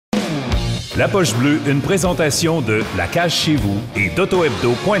La Poche Bleue, une présentation de La Cage chez vous et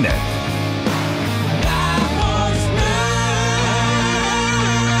d'autohebdo.net.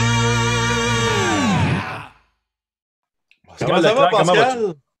 Comment ça va,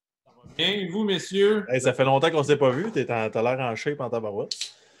 Pascal? Bien, et vous, messieurs? Hey, ça fait longtemps qu'on ne s'est pas vu. T'as l'air en shape en tabarouette.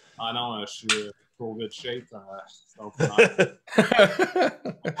 Ah non, je suis trop good shape. C'est pas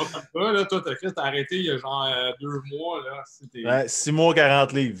comme ça, là. Toi, t'as arrêté il y a genre 2 mois. Là. Ouais, 6 mois,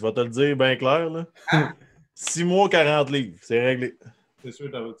 40 livres. Je vais te le dire bien clair. Là. 6 mois, 40 livres. C'est réglé. C'est sûr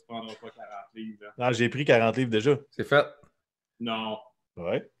que tu prendras pas 40 livres. Là. Non, j'ai pris 40 livres déjà. C'est fait. Non.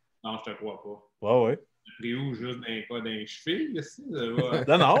 Ouais. Non, je te crois pas. Ouais, ouais. Tu pris où? Juste dans les chevilles? Ici,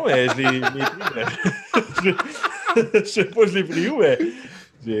 Non, non, mais je l'ai pris. Je sais pas, je l'ai pris où, mais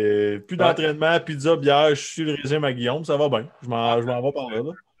j'ai plus d'entraînement, pizza, bière, je suis le régime à Guillaume, ça va bien. Je m'en vais par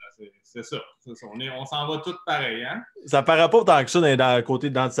là. C'est ça. On s'en va tous pareil, hein? Ça paraît pas tant que ça dans le côté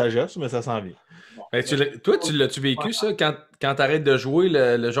de dents de sagesse, mais ça s'en vient. Bon, Ben, toi, tu l'as-tu vécu, ça, quand tu arrêtes de jouer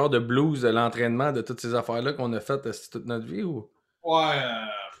le genre de blues, de l'entraînement, de toutes ces affaires-là qu'on a faites toute notre vie? Ou? Ouais,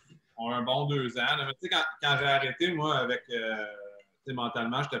 on a un bon 2 ans. Là. Mais tu sais, quand j'ai arrêté, moi, avec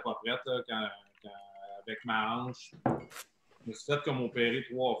mentalement, j'étais pas prête. Là, avec ma hanche, je me suis fait comme opérer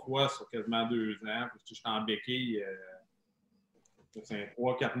 3 fois sur quasiment 2 ans. Parce que j'étais en béquille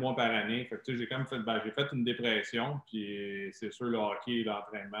 3-4 mois par année. Fait que, j'ai quand même fait, j'ai fait une dépression. Puis c'est sûr, le hockey,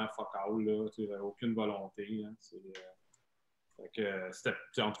 l'entraînement, fuck all, là. J'avais aucune volonté. Là. Fait que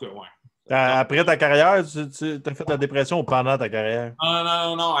c'était, en tout cas, ouais. Après ta carrière, tu as fait la dépression ou pendant ta carrière?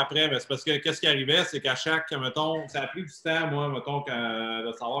 Non, après, ben, c'est parce que qu'est-ce qui arrivait, c'est qu'à chaque, mettons, ça a pris du temps, moi, mettons,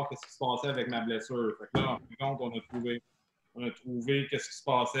 de savoir qu'est-ce qui se passait avec ma blessure. Fait que là, en fin de compte, on a trouvé qu'est-ce qui se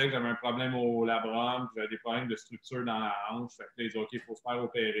passait, que j'avais un problème au labrum, que j'avais des problèmes de structure dans la hanche. Fait que là, ils ont dit, OK, il faut se faire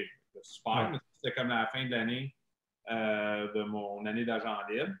opérer. Super, mais c'était comme la fin de l'année de mon année d'agent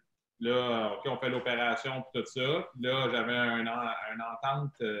libre. Là, OK, on fait l'opération et tout ça. Puis là, j'avais une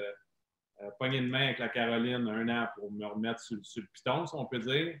entente poignée de main avec la Caroline 1 an pour me remettre sur le piton, si on peut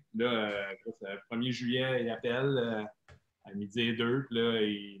dire. Là, le 1er juillet, il appelle à midi et 2, puis là,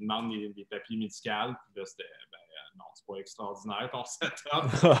 il demande des papiers médicaux. Puis là, c'était, non, c'est pas extraordinaire ton setup. On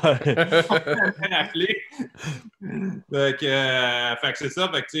m'a appelé. Fait que c'est ça.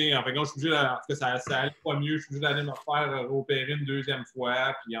 Fait que, en fait, je suis obligé, en tout cas, ça allait pas mieux. Je suis obligé d'aller me faire opérer une 2e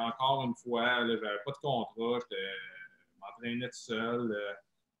fois. Puis encore une fois, là, j'avais pas de contrat. Je m'entraînais tout seul.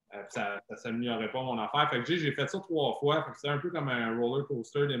 Ça ne s'améliorait pas mon affaire. Fait que j'ai fait ça 3 fois. Fait que c'est un peu comme un roller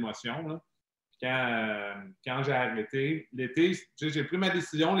coaster d'émotions. Là. Quand j'ai arrêté, l'été, j'ai pris ma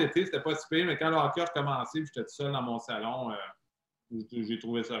décision. L'été, c'était pas si pire, mais quand le hockey a recommencé, j'étais tout seul dans mon salon, j'ai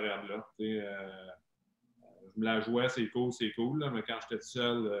trouvé ça raide là. Je me la jouais, c'est cool, là, mais quand j'étais tout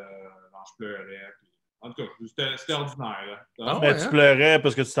seul, je pleurais. Puis, en tout cas, c'était ordinaire. Là. Mais tu pleurais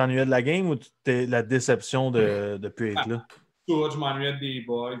parce que tu t'ennuyais de la game ou la déception de ne plus être là? Tout, je m'ennuyais des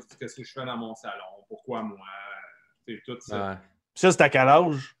boys. Qu'est-ce que je fais dans mon salon? Pourquoi moi? Tout ça. Ouais. Ça, c'est à quel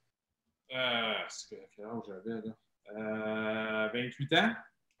âge? C'est quel âge j'avais, là? 28 ans.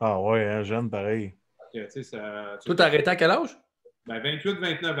 Ah ouais, hein, jeune, pareil. Okay, toi, t'as arrêté à quel âge?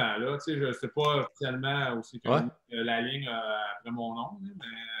 28-29 ans, là. Je ne sais pas officiellement aussi que la ligne après mon nom, mais...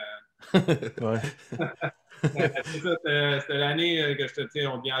 C'était l'année que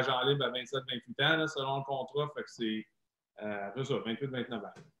on devient agent libre à 27-28 ans, là, selon le contrat. Fait que c'est ça, 28-29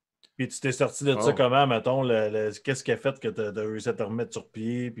 ans. Puis tu t'es sorti de ça comment, mettons? Qu'est-ce qui a fait que tu as réussi à te remettre sur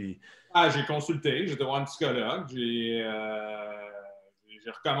pied? Puis... j'ai consulté, j'ai été voir un psychologue. J'ai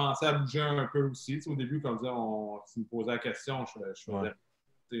recommencé à bouger un peu aussi. Au début, comme ça, tu me posais la question, je faisais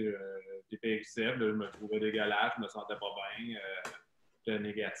des péricèpes, je me trouvais dégueulasse, je me sentais pas bien, j'étais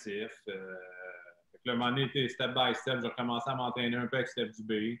négatif. Le moment donné, step by step, j'ai recommencé à m'entraîner un peu avec Step du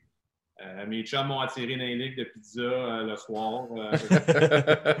B. Mes chums m'ont attiré dans les ligues de pizza le soir.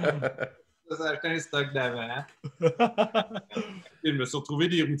 J'ai acheté un stock d'avant. Je me suis retrouvé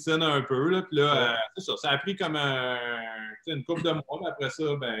des routines un peu. Là, puis là, c'est ça. Ça a pris comme une couple de mois. Mais après ça,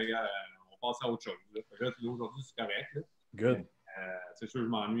 on passe à autre chose. Là. Aujourd'hui, c'est correct. Là. Good. C'est sûr, je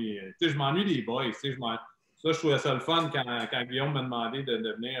m'ennuie. Je m'ennuie des boys. Ça, je trouvais ça le fun quand Guillaume m'a demandé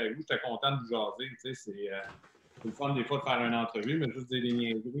de venir avec vous. J'étais content de vous jaser. C'est le fun des fois de faire une entrevue, mais juste des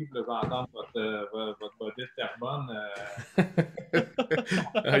niaiseries, puis là, j'entends votre body de Terrebonne.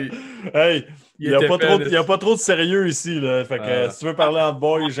 Hey, il n'y a pas trop de sérieux ici. Là. Fait que si tu veux parler en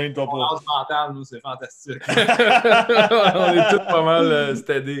boy, gêne-toi pas. Mental, nous, c'est fantastique. On est tous pas mal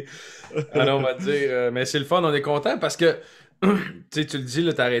stédés. Alors, on va dire. Mais c'est le fun, on est content parce que tu le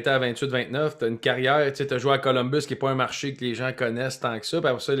dis, tu as arrêté à 28-29, tu as une carrière, tu as joué à Columbus qui n'est pas un marché que les gens connaissent tant que ça. Puis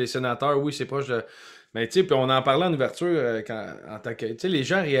après ça, les sénateurs, oui, c'est proche de Mais tu sais, puis on en parlait en ouverture en tant que. Tu sais, les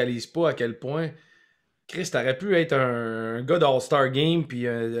gens réalisent pas à quel point. Chris, t'aurais pu être un gars d'All-Star Game puis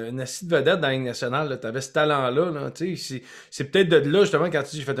une assise de vedette dans la Ligue nationale. T'avais ce talent-là. Là, c'est peut-être de là, justement, quand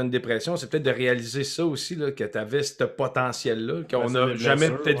tu dis j'ai fait une dépression, c'est peut-être de réaliser ça aussi, là, que t'avais ce potentiel-là, qu'on n'a jamais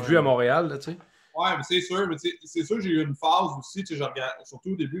peut-être vu à Montréal. Là, tu sais. Ouais, mais c'est sûr. Mais c'est sûr, j'ai eu une phase aussi.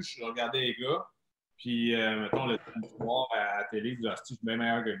 Surtout au début, je regardais les gars. Puis, mettons, le soir à la télé, je suis bien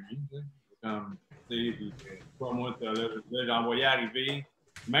meilleur que lui. Comme, moi, j'ai envoyé arriver.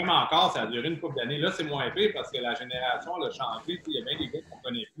 Même encore, ça a duré une couple d'années. Là, c'est moins pire parce que la génération elle a changé. Il y a bien des gars qu'on ne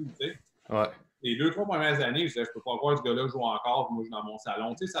connaît plus. Ouais. Les 2-3 premières années, je disais, je peux pas voir ce gars-là jouer encore. Moi, je suis dans mon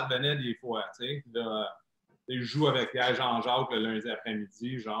salon. Ça revenait des fois. Je joue avec Pierre Jean-Jacques le lundi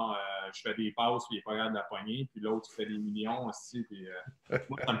après-midi. Genre, je fais des passes, puis il est pas capable de la poignée. Puis l'autre, il fait des millions aussi. Puis,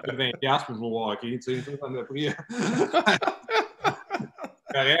 moi, ça me coûte 20$ pour jouer au hockey. Ça m'a pris.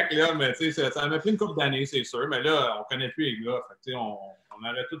 Correct, là, mais ça m'a pris une couple d'années, c'est sûr. Mais là, on connaît plus les gars. Fait, on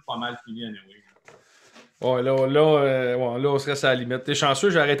aurait tous pas mal fini anyway. Ouais, là, on serait à la limite. T'es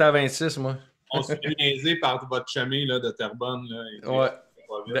chanceux, j'ai arrêté à 26, moi. On se fait niaiser par votre chemin là, de Terrebonne. Là, ouais.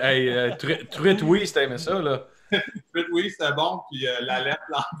 Truite, oui, c'était aimé ça, là. Truite, oui, c'était bon. Puis l'alerte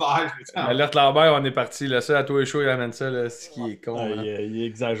Lambert, l'alerte Lambert, on est parti. Là, ça, à tous les shows, il amène ça, là. C'est qui est con. Il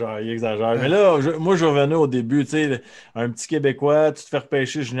exagère. Mais là, moi, je revenais au début. Tu sais, un petit Québécois, tu te fais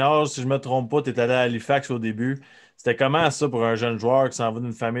repêcher junior. Si je me trompe pas, tu es allé à Halifax au début. C'était comment ça pour un jeune joueur qui s'en va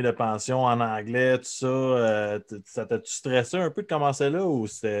d'une famille de pension en anglais, tout ça? Ça t'a-tu stressé un peu de commencer là ou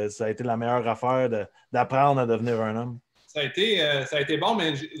ça a été la meilleure affaire d'apprendre à devenir un homme? Ça a été bon,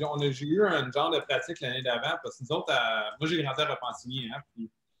 mais j'ai eu un genre de pratique l'année d'avant parce que nous autres, moi j'ai grandi à Repentigny. Hein, puis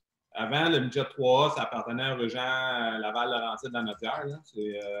avant, le midget 3A, ça appartenait à Régent Laval-Laurentide dans notre terre.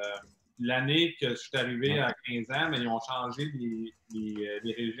 C'est l'année que je suis arrivé à 15 ans, mais ils ont changé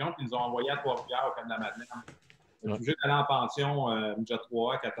les régions puis ils nous ont envoyé à Trois-Rivières au Cap-de-la-Madeleine. Je suis obligé d'aller en pension midget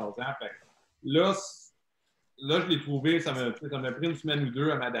 3A à 14 ans. Fait là, je l'ai trouvé, ça m'a pris une semaine ou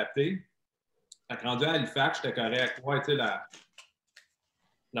deux à m'adapter. Rendu à Halifax, j'étais correct. Ouais,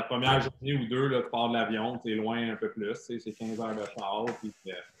 la première journée ou deux, là, tu pars de l'avion, tu es loin un peu plus. C'est 15 heures de char. Puis,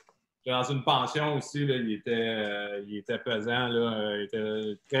 dans une pension aussi, là, il était pesant. Là, il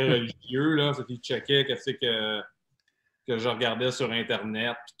était très religieux. Là, il checkait qu'est-ce que je regardais sur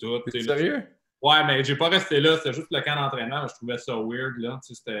Internet. Puis tout. T'es sérieux? Ouais, mais j'ai pas resté là. C'était juste le camp d'entraînement. Je trouvais ça weird. Là.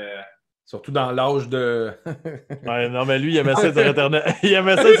 C'était... Surtout dans l'âge de. Ouais, non, mais lui, il aimait ça sur Internet. Il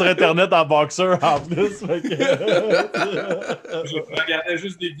aimait ça sur Internet en boxeur en plus. Je regardais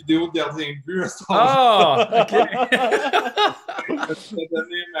juste des vidéos de gardiens de but. Ah! OK. Je l'ai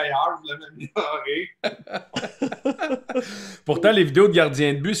donné meilleur, je l'ai amélioré. Pourtant, les vidéos de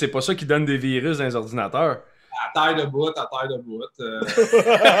gardiens de but, c'est pas ça qui donne des virus dans les ordinateurs. À terre de bout.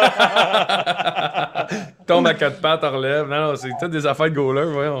 Tombe à quatre pattes, relève. Non, c'est toutes des affaires de goaler,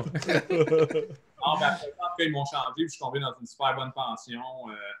 voyons. Non, mais après, ils m'ont changé, puis je suis tombé dans une super bonne pension.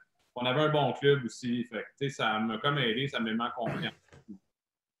 On avait un bon club aussi. Fait que, ça m'a comme aidé, ça m'a mis en confiance.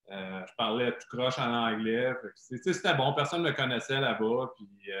 Je parlais tout croche en anglais. C'était bon, personne ne me connaissait là-bas. Puis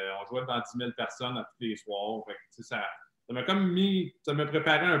on jouait devant 10 000 personnes à tous les soirs. Fait que, ça m'a comme mis, ça m'a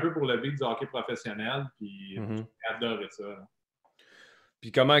préparé un peu pour le beat du hockey professionnel. Puis j'ai adoré ça. Là.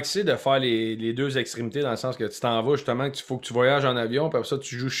 Puis comment c'est de faire les deux extrémités dans le sens que tu t'en vas justement, qu'il faut que tu voyages en avion, puis après ça,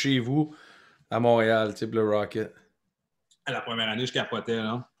 tu joues chez vous à Montréal, type le Rocket. À la première année, je capotais,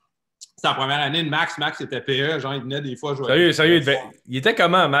 là. C'était la première année de Max. Max était PE, genre, il venait des fois jouer. Sérieux, il était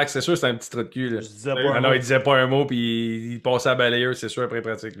comment, Max? C'est sûr, c'était un petit trou de cul, là. Il disait pas un mot, puis il passait à balayeuse, c'est sûr, après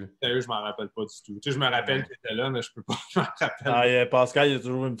pratique, là. Sérieux, je m'en rappelle pas du tout. Je me rappelle qu'il était là, mais je peux pas, je m'en rappelle. Pascal, il y a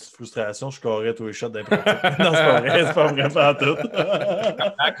toujours une petite frustration. Je scorais tous les shots d'impratique. Non, c'est pas vrai, c'est pas vrai, pas tout.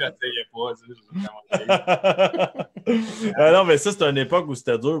 Max, je pas. Non, mais ça, c'était une époque où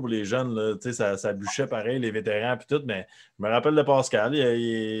c'était dur pour les jeunes, là. Ça bûchait pareil, les vétérans, puis tout, mais je me rappelle de Pascal.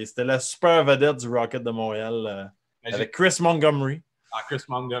 C'était la super vedette du Rocket de Montréal avec Chris Montgomery. Ah, Chris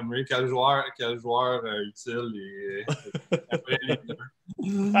Montgomery, quel joueur utile et les deux.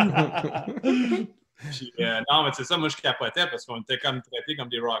 Puis, non, mais c'est ça, moi je capotais parce qu'on était comme traités comme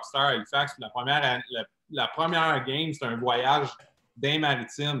des rockstars à Halifax. La première game, c'était un voyage d'un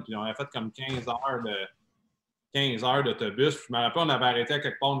maritime, puis on avait fait comme 15 heures d'autobus. Puis, je me rappelle, on avait arrêté à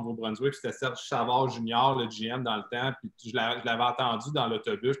quelque part au Nouveau-Brunswick, c'était Serge Savard Junior, le GM dans le temps, puis je l'avais entendu dans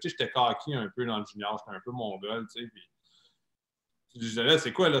l'autobus. Tu sais, j'étais coquille un peu dans le junior, j'étais un peu mongol, tu sais, puis je disais, là,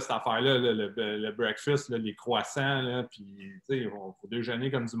 c'est quoi là, cette affaire-là, le breakfast, là, les croissants, là, puis, tu sais, il faut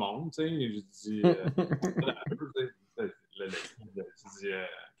déjeuner comme du monde, tu sais. Je dis,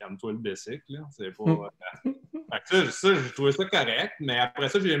 calme-toi le basic, là, c'est pas... Fait que ça, j'ai trouvé ça correct, mais après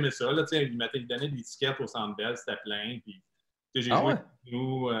ça, j'ai aimé ça. Là, il donnait des tickets au Centre Bell, c'était plein. Puis, j'ai joué avec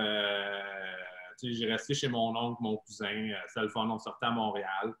nous. J'ai resté chez mon oncle, mon cousin. C'était le fun, on sortait à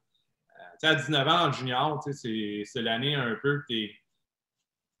Montréal. À 19 ans, en junior, c'est l'année un peu que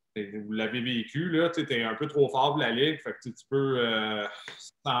vous l'avez vécu, là, tu es un peu trop fort pour la ligue, fait que tu peux.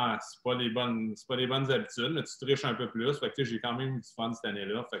 C'est pas les bonnes habitudes, mais tu triches un peu plus. Fait que j'ai quand même eu du fun cette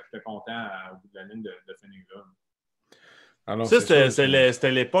année-là. Fait que j'étais content au bout de la ligne de finir là. Alors, ça,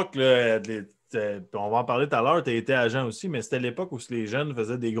 c'était l'époque, là, on va en parler tout à l'heure, tu as été agent aussi, mais c'était l'époque où les jeunes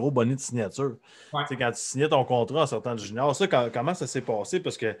faisaient des gros bonnets de signature. Ouais. Quand tu signais ton contrat en sortant du junior, ça, comment ça s'est passé?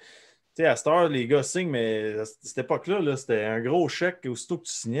 Parce que à cette heure, les gars signent, mais à cette époque-là, c'était un gros chèque aussitôt que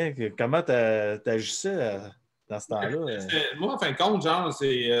tu signais. Comment tu agissais dans ce temps-là? Moi, en fin de compte, genre,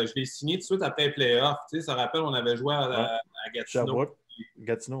 je l'ai signé tout de suite après les playoffs. Ça rappelle, on avait joué à Gatineau.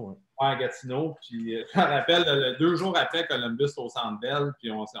 Gatineau, oui. Ouais, à Gatineau. Puis, je me rappelle, 2 jours après Columbus au Centre Bell,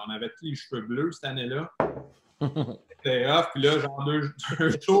 puis on avait tous les cheveux bleus cette année-là. Playoffs, puis là, genre 2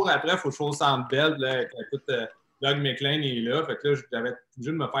 jours après, il faut que je sois au Centre Bell. Là, écoute, Doug McLean est là. Fait que là, j'avais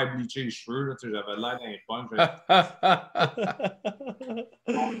obligé de me faire bleacher les cheveux. Là, j'avais l'air d'un punk.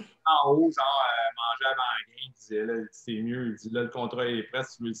 En haut, genre, manger avant la game. Il disait, là, c'est mieux. Il dit, là, le contrat est prêt.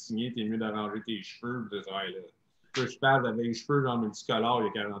 Si tu veux le signer, t'es mieux d'arranger tes cheveux. Puis, ouais, là, je parle avec les cheveux genre multicolores il y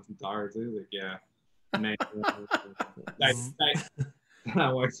a 48 heures. Tu sais, mais,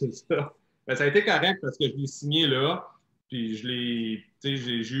 ouais, c'est ça. Ben, ça a été correct parce que je l'ai signé là. Puis j'ai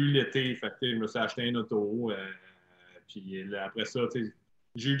eu l'été. Fait que je me suis acheté un auto. Puis là, après ça,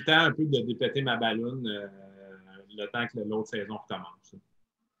 j'ai eu le temps un peu de dépéter ma balloune le temps que l'autre saison recommence.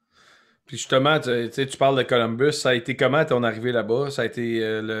 Puis justement, tu parles de Columbus. Ça a été comment ton arrivée là-bas? Ça a été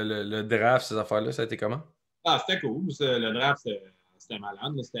le draft, ces affaires-là, ça a été comment? Ah, c'était cool. Le draft, c'était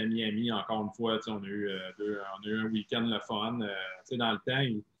malade. C'était à Miami, encore une fois. On a eu un week-end le fun. Dans le temps,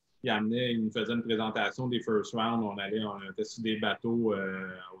 il nous faisait une présentation des first rounds. On était sur des bateaux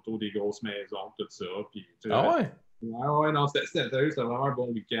autour des grosses maisons, tout ça. Puis, ah ouais? Ouais, non, c'était vraiment un bon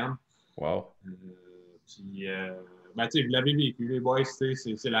week-end. Wow. Puis, vous l'avez vécu, les boys, c'est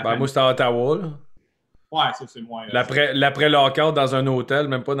la moi, c'était à Ottawa, là. Ouais, c'est moins. L'après-lockout dans un hôtel,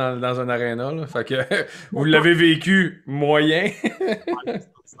 même pas dans un aréna, là. Fait que vous l'avez vécu moyen.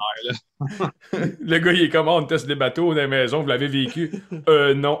 Le gars, il est comment? On teste des bateaux dans les maisons, vous l'avez vécu?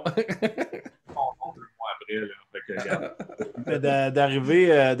 Non.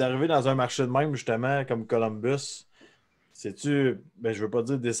 D'arriver dans un marché de même, justement, comme Columbus, c'est-tu, je veux pas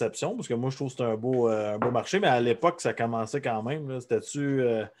dire déception, parce que moi, je trouve que c'est un beau marché, mais à l'époque, ça commençait quand même. C'était-tu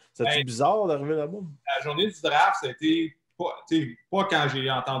bizarre d'arriver là-bas? La journée du draft, ça a été pas quand j'ai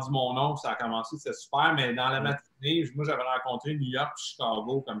entendu mon nom, ça a commencé, c'était super, mais dans la matinée, moi, j'avais rencontré New York et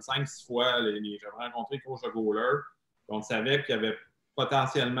Chicago comme 5-6 fois. J'avais rencontré le coach de goaler. On savait qu'il y avait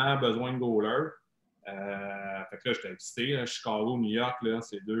potentiellement besoin de goaler. Fait que là, j'étais excité. Là, Chicago, New York, là,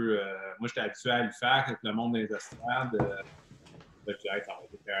 c'est deux. Moi, j'étais habitué à Halifax avec le monde des estrades. Fait que ça va être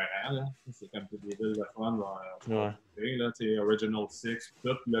écœurant, là. C'est comme toutes les villes de fun. Original Six,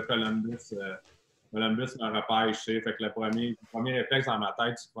 tout. Puis là, Columbus me repêche. Fait que le premier réflexe dans ma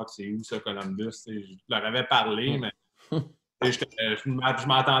tête, tu crois que c'est où ça, Columbus? Je leur avais parlé, mais je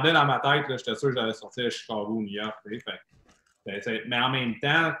m'entendais dans ma tête. J'étais sûr que j'allais sortir à Chicago ou New York. Mais en même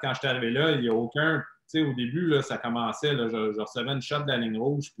temps, quand je suis arrivé là, il n'y a aucun. Au début, là, ça commençait. Là, je recevais une shot de la ligne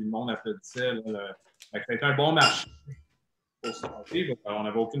rouge, puis le monde applaudissait. C'était un bon marché pour sortir. On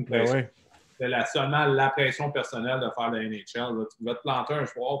n'avait aucune pression. Ouais. C'était seulement la pression personnelle de faire la NHL. Là. Tu vas te planter un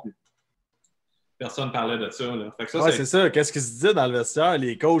soir, puis personne ne parlait de ça. Là. Fait que ça c'est ça. Qu'est-ce qui se disait dans le vestiaire,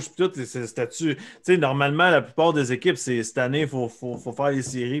 les coachs, puis tout, c'était-tu. Tu sais, normalement, la plupart des équipes, c'est cette année, il faut faire les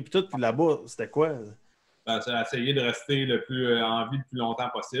séries, puis tout. Puis là-bas, c'était quoi? C'est essayer de rester en vie le plus longtemps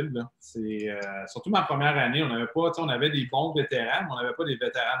possible. Surtout ma première année, on avait des bons vétérans, mais on n'avait pas des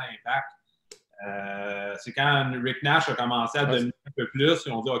vétérans d'impact. C'est quand Rick Nash a commencé à dominer un peu plus,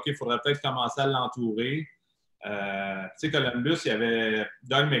 ils ont dit OK, il faudrait peut-être commencer à l'entourer. Columbus, il y avait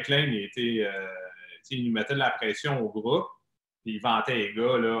Doug McLean, il nous mettait de la pression au groupe, puis il vantait les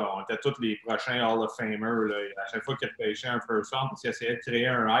gars. Là, on était tous les prochains Hall of Famers. Là, à chaque fois qu'il repêchait un first round, il essayait de créer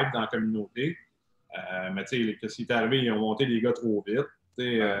un hype dans la communauté. Mais tu sais, qu'est-ce qui est arrivé? Ils ont monté les gars trop vite.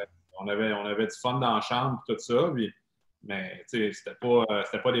 On avait du fun dans la chambre et tout ça. Mais c'était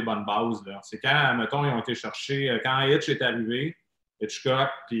pas des bonnes bases. Là. C'est quand, mettons, ils ont été chercher. Quand Hitch est arrivé, Hitchcock,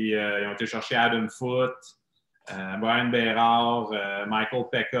 puis ils ont été chercher Adam Foote, Brian Bérard, Michael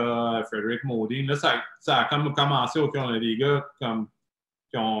Pekka, Frederick Modine. Là, ça a comme commencé. On a des gars qui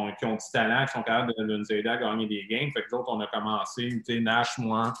ont du talent, qui sont capables de nous aider à gagner des games. Fait que d'autres, on a commencé. Nash,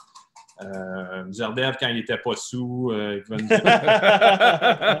 moi. Zerdev, quand il était pas sous, il pouvait nous dire...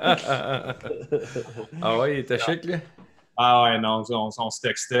 Ah ouais, il était chic, là? Ah ouais, non, on se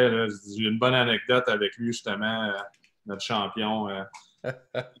textait. Là. J'ai une bonne anecdote avec lui, justement, notre champion.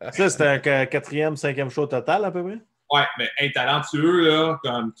 Ça, c'était un 4e, 5e show total, à peu près? Ouais, mais talentueux, là,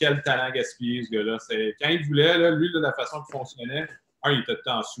 comme quel talent gaspillé, ce gars-là. Quand il voulait, là, lui, là, la façon qu'il fonctionnait, il était tout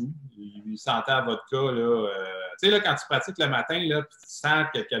le temps sous. Il sentait à vodka, là. Tu sais, là, quand tu pratiques le matin, là, puis tu sens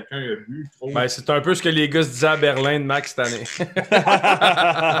que quelqu'un a bu trop. Ben, c'est un peu ce que les gars se disaient à Berlin de Max cette année.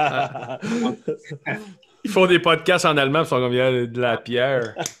 Ils font des podcasts en allemand, ils sont comme de la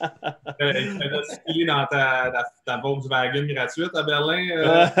pierre. Il fallait circuler dans ta Volkswagen gratuite à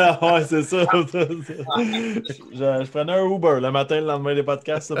Berlin. Ouais, c'est ça. Je prenais un Uber le matin, le lendemain des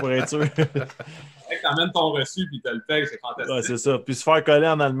podcasts, ça, pour être sûr. T'emmènes ton reçu puis t'as le paye, c'est fantastique. Ouais, c'est ça. Puis se faire coller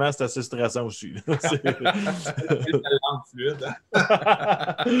en allemand, c'est assez stressant aussi. C'est une langue fluide.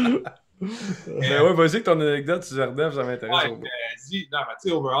 Ben ouais, vas-y que ton anecdote sur Zerdev, ça m'intéresse. Ouais, vas-y. Non, mais tu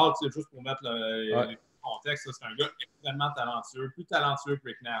sais, overall, juste pour mettre le contexte, c'est un gars extrêmement talentueux, plus talentueux que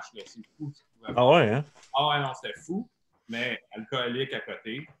Rick Nash. Là. C'est fou. Ah ouais, hein? Ah ouais, non, c'était fou, mais alcoolique à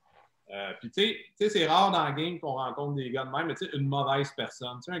côté. Puis tu sais, c'est rare dans le game qu'on rencontre des gars de même, mais tu sais, une mauvaise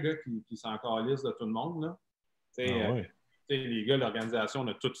personne. Tu sais, un gars qui s'en calisse de tout le monde, là. Tu sais, les gars, l'organisation, on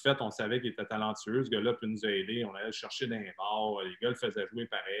a tout fait, on savait qu'il était talentueux. Ce gars-là peut nous aider, on allait le chercher dans les bars, les gars le faisaient jouer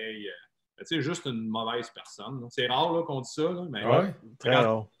pareil. Tu sais, juste une mauvaise personne. C'est rare là, qu'on dit ça, là, mais très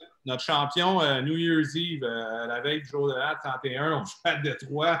rare. Notre champion, New Year's Eve, la veille du jour de l'an, 31, on joue à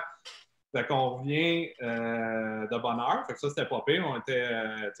Détroit. Fait qu'on revient de bonne heure. Fait que ça, c'était pas pire. On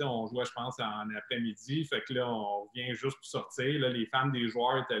jouait, je pense, en après-midi. Fait que là, on revient juste pour sortir. Là, les femmes des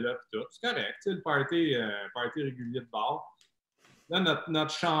joueurs étaient là et tout. C'est correct. Le party régulier de bar. Là,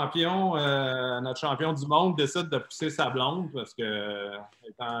 notre champion du monde décide de pousser sa blonde parce que,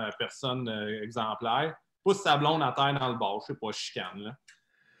 étant personne exemplaire, pousse sa blonde à terre dans le bar. Je sais pas, chicane, là.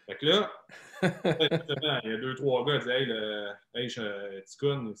 Fait que là, il y a 2-3 gars qui disent Hey,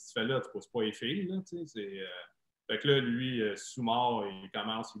 Ticoun, si tu fais là, tu pousses pas les filles. Là, fait que là, lui, sous-mort, il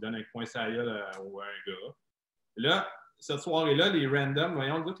commence, il donne un point sur la gueule à un gars. Et là, cette soirée-là, les randoms,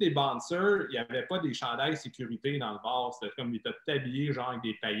 voyons, tous les bouncers, il n'y avait pas des chandails sécurité dans le bar. C'était comme ils étaient tout habillés, genre avec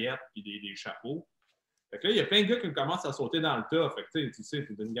des paillettes et des chapeaux. Fait que là, il y a plein de gars qui commencent à sauter dans le tas. Fait que tu sais,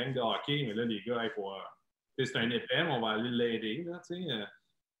 c'est une gang de hockey, mais là, les gars, c'est un épais, mais on va aller l'aider.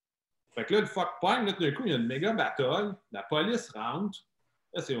 Fait que là, le fuck point, là, d'un coup, il y a une méga battle. La police rentre.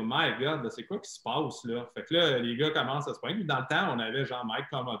 Là, c'est oh my God, c'est quoi qui se passe, là? Fait que là, les gars commencent à se poigner. Dans le temps, on avait genre Mike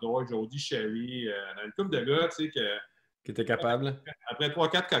Commodore, Jody Shelley, une couple de gars, tu sais, qui étaient capables. Après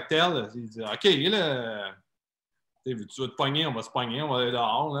 3-4 cocktails, ils disent OK, là, tu veux te pogner, on va se pogner, on va aller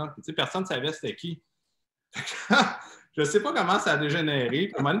dehors, là. Puis, personne ne savait c'était qui. Je sais pas comment ça a dégénéré.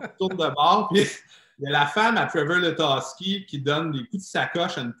 Comment il tourne de bord, puis il y a la femme à Trevor Letowski qui donne des coups de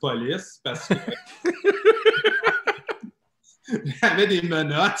sacoche à une police parce qu'elle avait des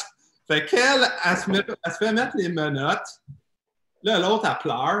menottes. Fait qu'elle, elle se fait mettre les menottes. Là, l'autre, elle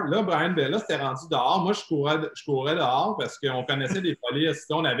pleure. Là, Brian Bella s'était rendu dehors. Moi, je courais dehors parce qu'on connaissait des polices.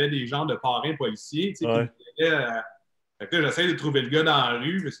 On avait des gens de parrains policiers. Fait que là, j'essaie de trouver le gars dans la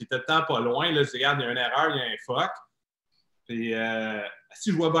rue parce qu'il était tant pas loin. Là, je dis, regarde, il y a une erreur, il y a un fuck. Puis,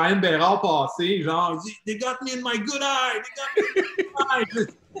 si je vois Brian Bérard passer, genre, il dit They got me in my good eye! They got me in my good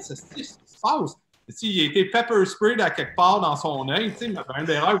eye! Qu'est-ce qui se passe? Il a été pepper sprayed à quelque part dans son œil, mais Brian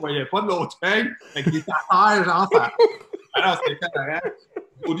Bérard, il ne voyait pas de l'autre œil. Fait qu'il était à terre, genre, ça. Alors, c'était carré.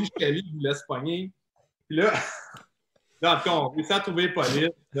 Cody Chicali, il voulait se pogner. Puis là, en tout cas, on réussit à trouver les polices.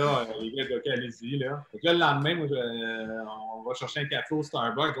 Là, les gars, OK, allez-y. Là. Fait que là, le lendemain, moi, on va chercher un café au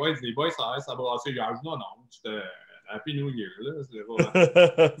Starbucks. Ouais, les boys, ça reste à brasser. J'ai dit non, c'était Happy New Year. Là.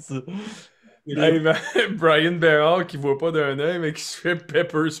 Hey, ben, Brian Bérard qui voit pas d'un œil, mais qui se fait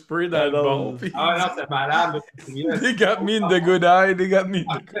pepper spray dans le bon. Pis... Ah non, c'est malade. Là. They got me in the good eye. They got me in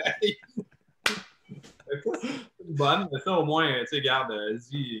the good eye. C'est une bonne, mais ça au moins, tu sais, regarde,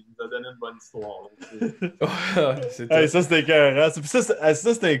 il nous a donné une bonne histoire. Hey, ça c'était écœurant. Ça,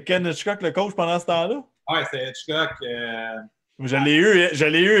 c'était Ken Hitchcock, le coach, pendant ce temps-là? Ouais, c'était Hitchcock. Je l'ai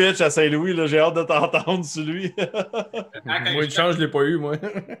eu, Hitch, à Saint-Louis. J'ai hâte de t'entendre sur lui. Moi, une chance, je l'ai pas eu, moi.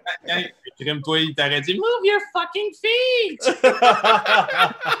 Crime-toi, il t'aurait dit « Move your fucking feet! »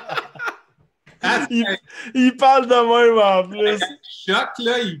 il parle de même en plus. Choc,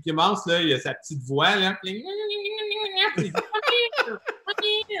 là, il commence, là, il a sa petite voix, là. Il dit come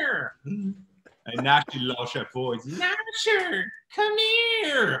here! Nash, il ne lâchait pas. Il dit Nasher, come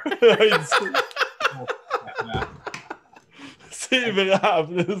here! C'est vrai en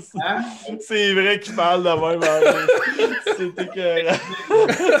plus. Hein? C'est vrai qu'il parle de même en plus. C'était écœurant.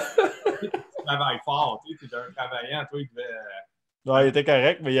 travaille fort, tu sais, t'es un travaillant, toi, il devait... Ouais, il était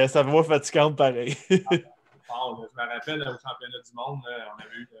correct, mais il a sa voix fatigante pareil. Fort, là. Je me rappelle, là, au championnat du monde, là, on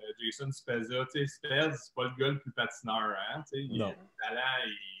avait eu Jason Spezza, tu sais, Spez, c'est pas le gars le plus patineur, hein, tu sais, il a du talent,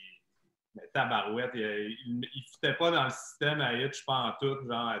 mais tabarouette, il fitait pas dans le système à Hitch pas en tout,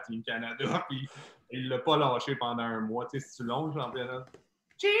 genre à Team Canada, puis il l'a pas lâché pendant un mois, tu sais, c'est-tu long, le championnat?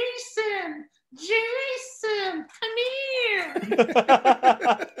 Jason! Jason! Come here!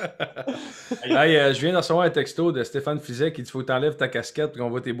 Hey, je viens de recevoir un texto de Stéphane Fizet qui dit faut que t'enlèves ta casquette et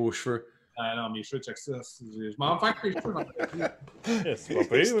qu'on voit tes beaux cheveux. Ah non, mes cheveux, check ça. Je m'en fais avec mes cheveux. C'est pas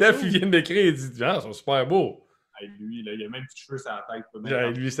pire. Steph, il vient de m'écrire, il dit genre, ils sont super beaux. Hey, lui, là, il a même plus de cheveux sur la tête.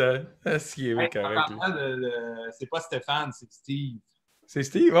 Genre, lui, ça. Ce qui est correct. C'est pas Stéphane, c'est Steve. C'est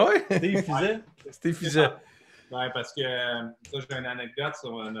Steve, ouais. Steve Fizet. Steve Fizet. Ouais, parce que ça, j'ai une anecdote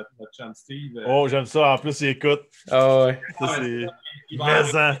sur notre chum Steve. Oh, j'aime ça. En plus, il écoute. Ah ouais. Ça, c'est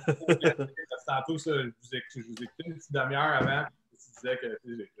maison. Tantôt, ça, je vous écoutais une petite demi-heure avant. Tu disais que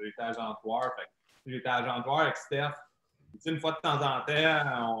j'étais agent de joueur. J'étais agent de joueur avec Steph. Tu sais, une fois de temps en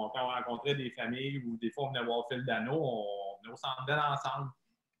temps, quand on rencontrait des familles ou des fois on venait voir Phil Dano, on venait au Centre Bell ensemble.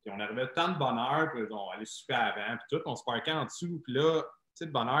 Puis on arrivait tant de bonheur, puis on allait super avant, puis tout, on se parquait en dessous. Puis là, tu sais,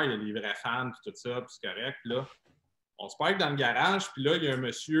 de bonheur, il y a les vrais fans, puis tout ça, puis c'est correct. Puis là, on se parque dans le garage, puis là, il y a un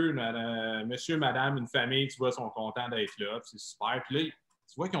monsieur, madame, une famille, tu vois, ils sont contents d'être là, puis c'est super. Puis là, tu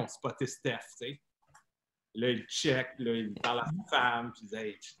vois qu'ils ont spoté Steph, tu sais. Là, il check, là, il parle à sa femme, puis il dit,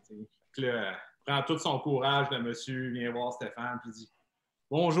 hey, tu sais. Puis là, prend tout son courage, le monsieur, vient voir Stéphane, puis il dit,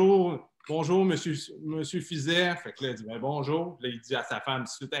 bonjour, monsieur Fizet. Fait que là, il dit, ben, bonjour. Là, il dit à sa femme tout de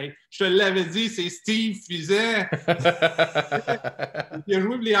suite, hey, je te l'avais dit, c'est Steve Fizet. Il a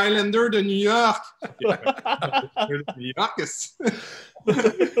joué pour les Highlanders de New York. New York, qu'est-ce que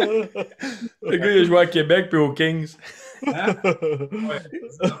Le gars, il a joué à Québec puis aux Kings. Hein? Ouais,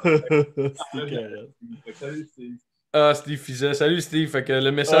 Salut, Steve. Ah, Steve Fizet. Salut, Steve. Fait que le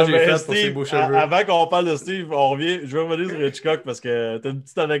message est fait pour ses beaux cheveux. Avant qu'on parle de Steve, je vais revenir sur Hitchcock parce que t'as une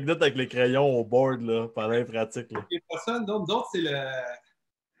petite anecdote avec les crayons au board là, pendant les pratiques. Là. C'est pas ça, d'autres, c'est le.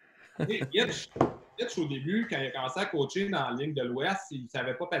 Hitch, au début, quand il a commencé à coacher dans la Ligue de l'Ouest, il ne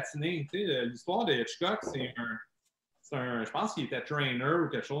savait pas patiner. L'histoire de Hitchcock, c'est un. Je pense qu'il était trainer ou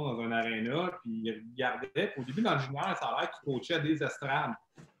quelque chose dans un aréna, puis il regardait. Au début, dans le junior, ça a l'air qu'il coachait à des estrades.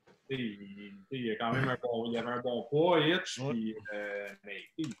 Il y a quand même il avait un bon poids, Hitch, puis, mais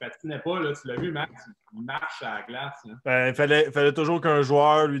il patinait pas, là, tu l'as vu, Max, il marche à la glace. Ben, il fallait toujours qu'un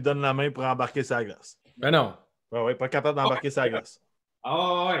joueur lui donne la main pour embarquer sa glace. Ben non. Ouais, pas capable d'embarquer sa glace.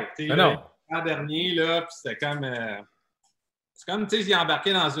 Ah ouais, ben non. L'an dernier, là, puis c'était comme... c'est comme, tu sais, il est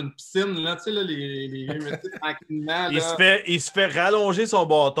embarqué dans une piscine, là, tu sais, là, les tranquillement, là. Il se fait rallonger son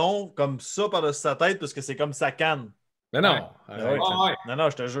bâton comme ça par-dessus sa tête parce que c'est comme sa canne. Ben non. Ouais. Non,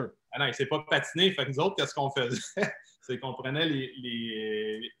 je te jure. Ah non, il ne s'est pas patiné. Fait que nous autres, qu'est-ce qu'on faisait? C'est qu'on prenait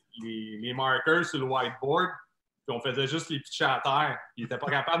les marqueurs sur le whiteboard, puis on faisait juste les pitcher à terre. Il n'était pas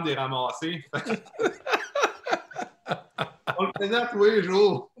capable de les ramasser. On le faisait à tous les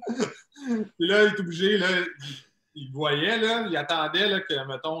jours. Puis là, il est obligé, là, il voyait, là, il attendait là, que,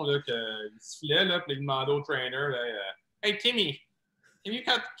 mettons, là, qu'il sifflait, là, puis il demandait au trainer, là, Hey, Timmy, can you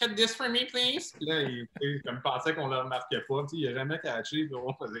cut this for me, please? Puis là, il pensait qu'on ne le remarquait pas. Il n'a jamais catché, puis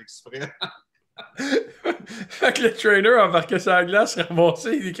on faisait exprès. Fait que le trainer a embarqué sa glace,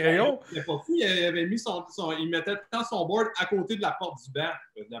 ramassé les crayons. Il n'est pas fou, il avait mis il mettait tout le temps son board à côté de la porte du banc.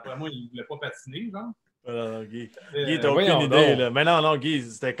 D'après moi, il ne voulait pas patiner, genre. Non, Guy, t'as aucune idée. Là. Mais non, Guy,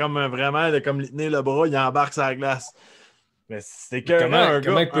 c'était comme vraiment comme lui tenir le bras, il embarque sa glace. Mais c'était comment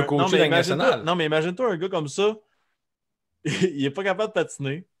il peut coacher dans le national? Non, mais imagine-toi un gars comme ça, il n'est pas capable de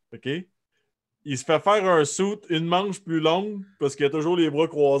patiner, OK? Il se fait faire un suit, une manche plus longue, parce qu'il a toujours les bras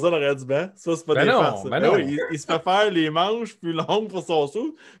croisés dans l'arrière du banc. Ça, c'est pas des farces. Il se fait faire les manches plus longues pour son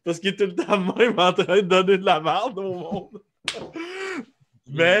suit, parce qu'il est tout le temps même en train de donner de la merde au monde.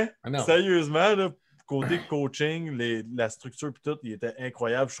 Mais, sérieusement, là, côté coaching, la structure et tout, il était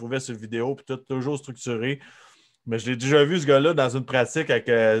incroyable. Je trouvais sur vidéo puis tout, toujours structuré. Mais je l'ai déjà vu, ce gars-là, dans une pratique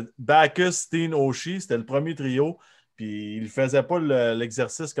avec Bacchus, Steen, Oshie. C'était le premier trio. Puis il ne faisait pas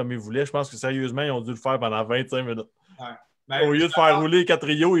l'exercice comme il voulait. Je pense que sérieusement, ils ont dû le faire pendant 25 minutes. Ouais. Ben, au lieu de faire rouler les 4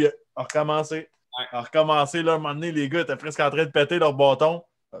 trios, il a recommencé. Ouais. A recommencé. Là, un moment donné, les gars étaient presque en train de péter leur bâton.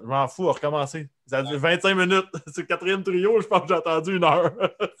 Je m'en fous, a recommencé. Ça a duré 25 minutes. C'est le 4e trio, je pense que j'ai attendu 1 heure. Il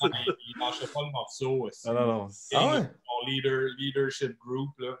ne lâchait pas le morceau aussi. Non. Son leadership group,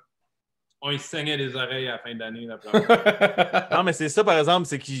 là. Il saignait les oreilles à la fin d'année. Non, mais c'est ça, par exemple,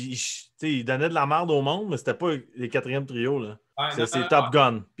 c'est qu'il donnait de la merde au monde, mais c'était pas les 4e trios. Là. Ouais, c'est Top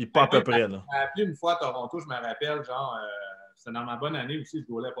Gun, puis pas à peu près. Là. Il m'a appelé une fois à Toronto, je me rappelle, genre, c'était dans ma bonne année aussi, je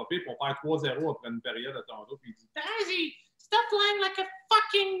goalais pas pire pour faire 3-0 après une période à Toronto. Puis il dit Tazi, stop playing like a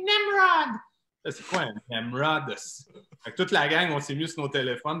fucking Nimrod! C'est quoi un Nimrod? Fait que toute la gang, on s'est mis sur nos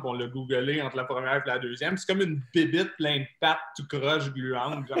téléphones pour on l'a googlé entre la première et la deuxième. C'est comme une bébite pleine de pattes tout croche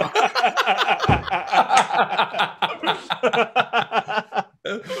gluante, genre.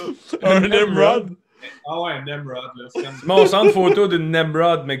 Un Nimrod? Ah ouais, un Nimrod. Là. C'est mon centre photo d'une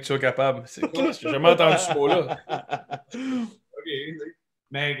Nimrod, mec, tu sois capable. J'ai jamais entendu ce mot-là. OK.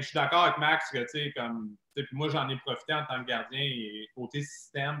 Mais je suis d'accord avec Max que, tu sais, comme... moi, j'en ai profité en tant que gardien et côté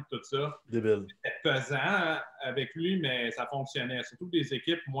système, tout ça. Débile. C'était pesant avec lui, mais ça fonctionnait. Surtout des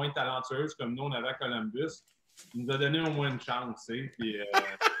équipes moins talentueuses comme nous, on avait à Columbus. Il nous a donné au moins une chance, tu sais. Puis,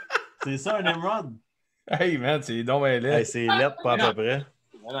 c'est ça, un Nimrod? Hey, man, c'est donc ben laid. Hey, c'est laid, pas à peu près.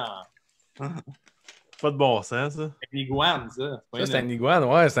 non. Pas de bon sens, ça. C'est une iguane, ça. Ça, c'est un iguane,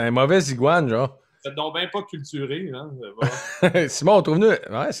 ouais. C'est un mauvais iguane, genre. C'est donc bien pas culturé, hein. Simon, trouve-nous...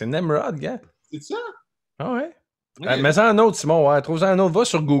 Ouais, c'est Nimrod, gars. C'est ça? Ah ouais? Okay. Mets-en un autre, Simon, ouais. Trouve-en un autre. Va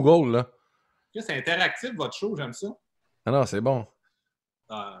sur Google, là. C'est interactif, votre show, j'aime ça. Ah non, c'est bon.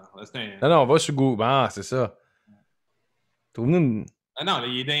 Ah, c'est un... Non, va sur Google. Ah, c'est ça. Trouve-nous une... Ah non, là,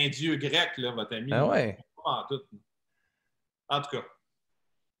 il est d'un dieu grec, là, votre ami. Ah ouais? En tout cas.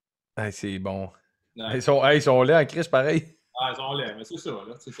 Hey, c'est bon. Ouais. Ils sont laids en crise, pareil. Ah, ils sont laids, mais c'est ça,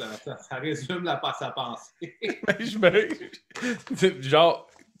 là. Ça résume sa pensée. Genre,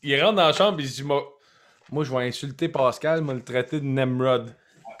 il rentre dans la chambre et il se dit moi, je vais insulter Pascal, moi le traiter de Nimrod.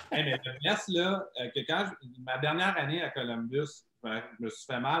 Hey, mais le mess, là, que quand ma dernière année à Columbus, je me suis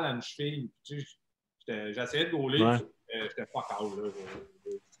fait mal à une cheville. J'essayais de gauler, ouais. J'étais pas calme, là.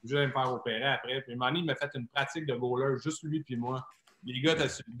 Je vais me faire opérer après. Puis, Manny m'a fait une pratique de goaler, juste lui puis moi. Les gars étaient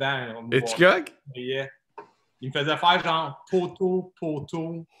sur le banc. Et tu coques? Il me faisait faire genre poteau,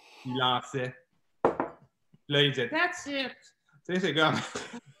 il lançait. Puis là, il disait That's it! Tu sais, c'est comme.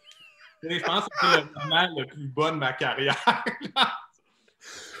 Je pense que c'était le moment le plus bas de ma carrière.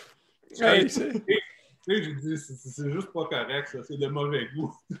 Hey, j'ai dit, c'est juste pas correct, ça. C'est de mauvais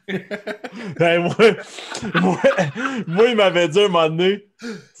goût. Ben, moi, il m'avait dit un moment donné,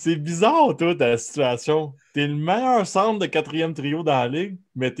 c'est bizarre, toi, ta situation. T'es le meilleur centre de 4e trio dans la ligue,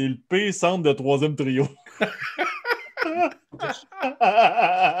 mais t'es le pire centre de 3e trio.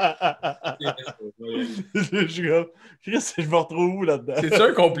 Je suis comme, Chris, je me retrouve où là-dedans? C'est ça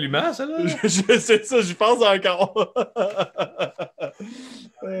un compliment, ça, là? C'est ça, j'y pense encore.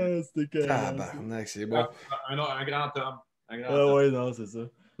 C'était Tabarnak, c'est bon. Un grand homme. Ah ouais, non, c'est ça.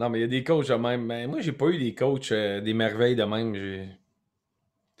 Non, mais il y a des coachs de même. Mais moi, j'ai pas eu des coachs des merveilles de même.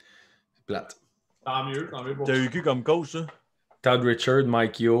 C'est plate. Tant mieux pour T'as eu qui comme coach, ça? Todd Richard,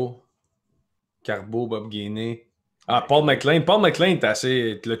 Mike Yo, Carbo, Bob Gainé. Ah, Paul McLean. Paul McLean, t'as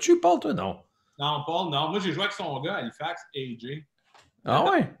assez... L'as-tu, Paul, toi? Non. Non, Paul, non. Moi, j'ai joué avec son gars à Halifax, AJ. Ah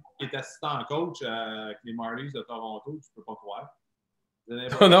ouais? Il est assistant coach avec les Marlies de Toronto, tu peux pas croire.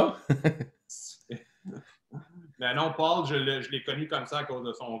 Oh non? Ben non, Paul, je l'ai connu comme ça à cause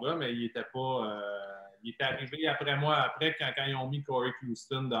de son gars, mais il était pas... il est arrivé après moi, quand ils ont mis Corey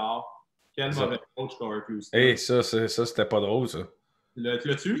Houston dehors. Quel mauvais coach, Corey Houston. Hey, ça, c'était pas drôle, ça.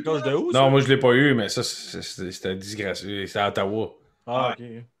 L'as-tu? Coach de où, ça? Non, moi, je l'ai pas eu, mais ça, c'était disgracieux. C'était à Ottawa. Ah, OK.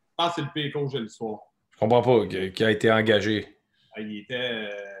 Je pense que c'est le pire coach de l'histoire. Je comprends pas, qui a été engagé. Il était...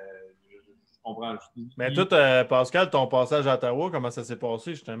 je comprends. Mais toi, Pascal, ton passage à Ottawa, comment ça s'est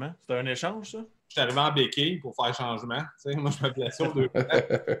passé, justement? C'était un échange, ça? Je suis arrivé en béquille pour faire changement. Tu sais, moi, je me blessais aux 2 fois.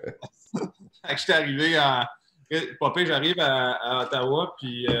 Je suis arrivé en... Popé, j'arrive à Ottawa,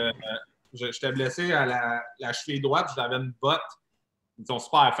 puis j'étais blessé à la cheville droite, j'avais une botte. Ils sont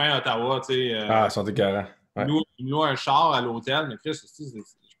super fins à Ottawa, tu sais. Ah, ils sont écœurants. Ouais. Ils nous ont un char à l'hôtel, mais Chris, je suis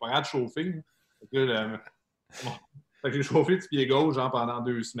pas capable de chauffer. Fait que j'ai chauffé du pied gauche genre, pendant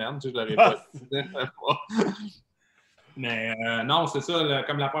 2 semaines. Tu sais, je l'aurais pas dit. Mais non, c'est ça. Là,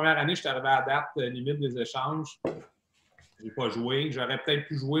 comme la première année, je suis arrivé à la date limite des échanges. J'ai pas joué. J'aurais peut-être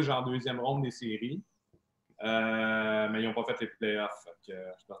pu jouer genre 2e ronde des séries. Mais ils n'ont pas fait les playoffs. Fait que,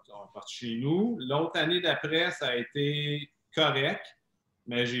 on est parti chez nous. L'autre année d'après, ça a été correct.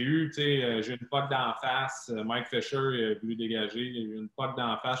 Mais j'ai eu une poque d'en face. Mike Fisher a voulu dégager. Il y a eu une poque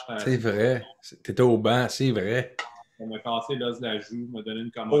d'en face. C'est vrai. T'étais au banc, c'est vrai. On m'a cassé l'os de la joue, m'a donné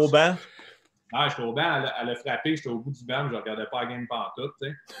une commotion. Au banc? Ah, j'étais au banc, elle a frappé, j'étais au bout du banc, je ne regardais pas la game pantoute,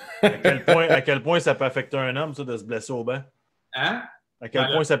 tu sais. À quel point ça peut affecter un homme, ça, de se blesser au banc? Hein? À quel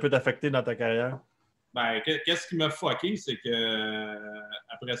point ça peut t'affecter dans ta carrière? Ben, qu'est-ce qui m'a fucké, c'est que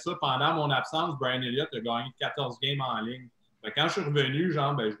après ça, pendant mon absence, Brian Elliott a gagné 14 games en ligne. Quand je suis revenu,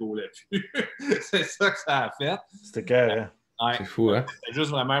 genre, je goulais plus. C'est ça que ça a fait. C'était carré. Ouais. C'est fou, hein? C'était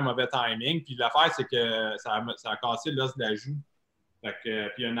juste vraiment un mauvais timing. Puis l'affaire, c'est que ça a cassé l'os de la joue. Fait que,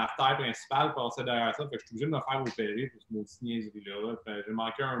 puis une artère principale passait derrière ça. Fait que je suis obligé de me faire opérer pour ce maudit niaiserie-là. J'ai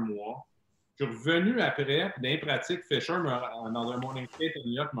manqué un mois. Je suis revenu après, puis dans les pratiques, Fisher, dans un morning skate à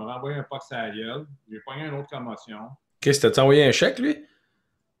New York, m'a renvoyé un puck sur la gueule. J'ai pogné une autre commotion. Qu'est-ce que t'as envoyé un chèque, lui?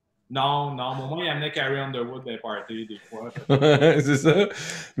 Non, moi, il amenait Carrie Underwood des parties, des fois. C'est ça.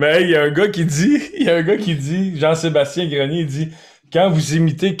 Mais hey, il y a un gars qui dit, Jean-Sébastien Grenier, il dit, quand vous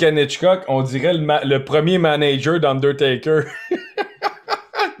imitez Ken Hitchcock, on dirait le premier manager d'Undertaker.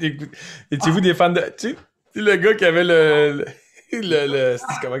 Étiez-vous des fans de... Tu sais, le gars qui avait c'est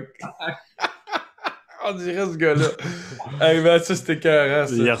comment... On dirait ce gars-là. Hey, ben, ça, c'était écœurant,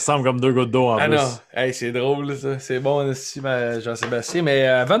 ça. Il ressemble comme deux gouttes d'eau en plus. Non. Hey, c'est drôle, ça. C'est bon, aussi, Jean-Sébastien. Mais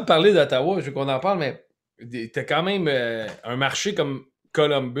avant de parler d'Ottawa, je veux qu'on en parle, mais t'as quand même un marché comme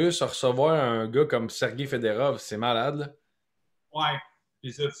Columbus à recevoir un gars comme Sergei Fedorov. C'est malade, là. Ouais.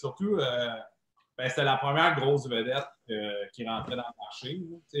 Puis surtout, c'était la première grosse vedette qui rentrait dans le marché.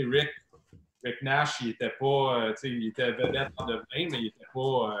 Tu sais, Rick Nash, il était pas, il était vedette en devenir, mais il était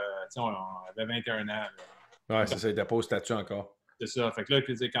pas, on avait 21 ans. Là. Ouais, c'est ça, il était pas au statut encore. C'est ça. Fait que là,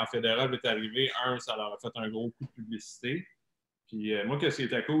 quand Federer est arrivé, ça leur a fait un gros coup de publicité. Puis moi, ce qui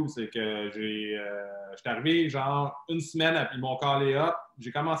était cool, c'est que j'étais arrivé genre une semaine, puis ils m'ont callé up.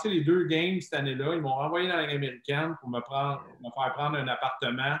 J'ai commencé les 2 games cette année-là. Ils m'ont renvoyé dans la Ligue américaine pour me faire prendre un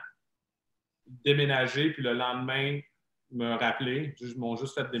appartement, déménager, puis le lendemain, me rappeler. Ils m'ont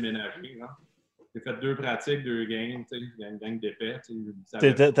juste fait déménager. Hein. J'ai fait 2 pratiques, 2 games, une gang d'épais.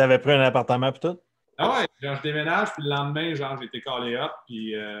 T'avais pris un appartement et tout? Ah ouais, genre je déménage, puis le lendemain, genre j'ai été callé up,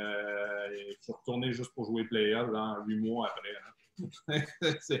 puis je suis retourné juste pour jouer play-off, genre 8 mois après. Hein.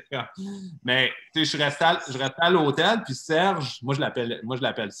 Mais tu sais, je restais à l'hôtel, puis Serge, moi je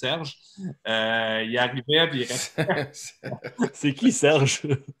l'appelle Serge, il arrivait, puis il restait... C'est qui Serge?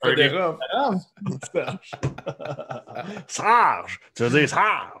 Fedorov. Serge. Serge! Tu veux dire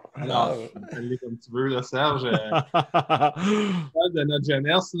Serge? Alors, appelle-les comme tu veux, là, Serge. De notre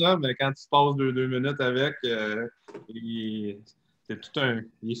jeunesse, là, mais quand tu passes 2 minutes avec, c'est tout un...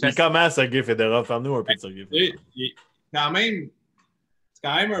 Il comment, Sergei Fedorov? Parle-nous un peu de Sergei Fedorov. C'est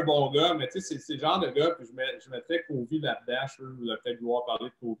quand même un bon gars, mais tu sais, c'est le genre de gars, puis je mettrais Kobe là-dedans, je vais peut-être vouloir parler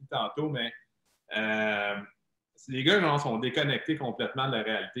de Kobe tantôt, mais les gars, genre, sont déconnectés complètement de la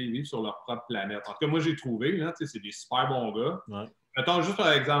réalité, ils vivent sur leur propre planète. En tout cas, moi, j'ai trouvé, là, tu sais, c'est des super bons gars. Ouais. Mettons, juste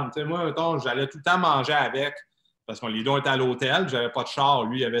par exemple, moi, j'allais tout le temps manger avec, parce qu'on les deux étaient à l'hôtel, j'avais pas de char.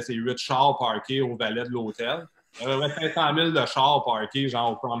 Lui, il avait ses 8 chars parkés au valet de l'hôtel. Il y avait 500 000 de chars parkés,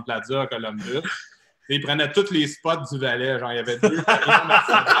 genre au Crown Plaza à Columbus. Et il prenait tous les spots du valet. Genre, il y avait 2 camions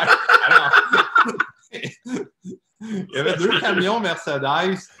Mercedes. Il y avait 2 camions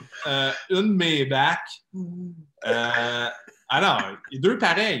Mercedes, une Maybach. Les 2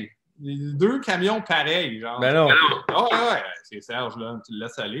 pareils. Les 2 camions pareils, genre. Ben non. Ouais, c'est Serge, là, tu le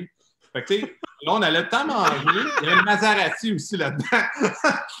laisses aller. Fait que, tu sais, là, on allait le temps manger. Il y avait une Maserati aussi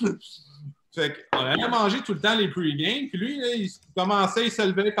là-dedans. Fait qu'on allait manger tout le temps les pre-games. Puis lui, là, il commençait, il se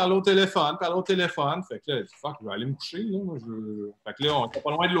levait, parler au téléphone. Fait que là, fuck, je vais aller me coucher, là. Fait que là, on était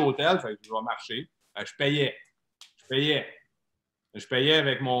pas loin de l'hôtel. Fait que je vais marcher. Je payais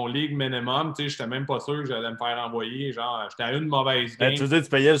avec mon League Minimum. Tu sais, j'étais même pas sûr que j'allais me faire envoyer. Genre, j'étais à une mauvaise game. Tu veux dire, tu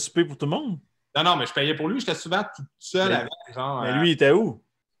payais le souper pour tout le monde? Non, mais je payais pour lui. J'étais souvent tout seul avec. Genre, mais lui, il était où?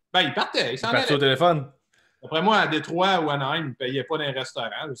 Ben, il partait. Il s'en allait au téléphone. Après moi, à Détroit ou à Anaheim, il ne payait pas dans les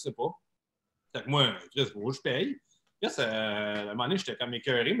restaurants. Je sais pas. Fait que moi, Chris, je paye. À un moment donné, j'étais comme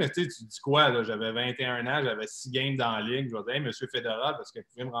écœuré, mais tu dis quoi, là? J'avais 21 ans, j'avais 6 games dans la ligue. Je vais dire, hey, monsieur Fedorov, est-ce que vous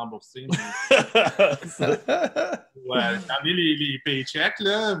pouvez me rembourser? Ouais, j'en ai les paychecks,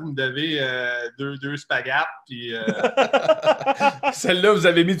 là. Vous me devez 2 spaghettes, puis... Celle-là, vous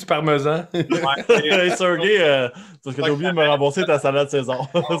avez mis du parmesan. Hey, Sergei, parce que t'as oublié de me rembourser ta salade César.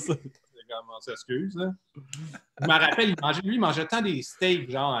 On s'excuse, là. Je me rappelle, il mangeait tant des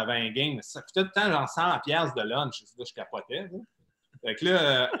steaks, genre, à 20 games. Ça coûtait tout le temps, genre, 100$ de lunch. Là, je capotais, là. Fait que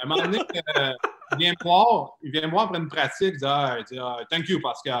là, à un moment donné, il vient me voir après une pratique. Il dit, thank you,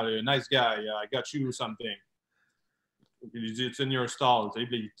 Pascal. Nice guy. I got you something. Puis il dit, it's in your stall. Puis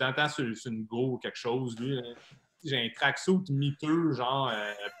il t'entend sur une go ou quelque chose, lui. Là. J'ai un tracksuit miteux, genre,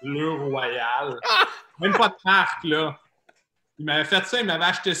 bleu royal. Même pas de marque, là. Il m'avait fait ça, il m'avait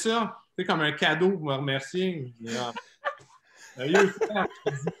acheté ça. Tu sais, comme un cadeau pour me remercier. Sérieux, je fais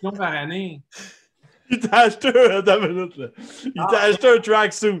 10 millions par année. Il t'a acheté un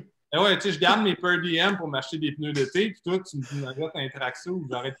tracksuit. Ouais, tu sais, je garde mes per diem pour m'acheter des pneus d'été, puis toi, tu me m'achètes un tracksuit,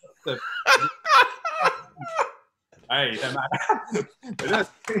 j'arrête pas de te... Hey, t'es malade.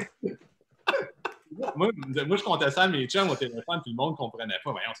 moi, je comptais ça à mes chums au téléphone, puis le monde ne comprenait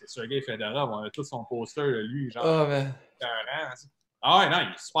pas. Voyons, c'est Sergei Fedorov, on a tous son poster de lui, genre, Oh, man. 40 ans. Ah ouais, non,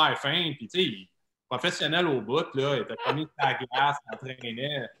 il est super fin, puis tu sais, il est professionnel au bout, là, il était commis sur la glace, il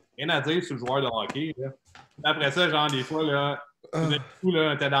entraînait, rien à dire sur le joueur de hockey, là. Après ça, genre, des fois, là, tout d'un coup,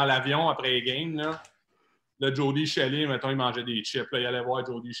 là, on était dans l'avion après les games, là. Là, Jody Shelley, mettons, il mangeait des chips, là, il allait voir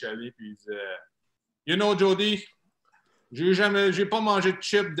Jody Shelley, puis il disait « You know, Jody, j'ai pas mangé de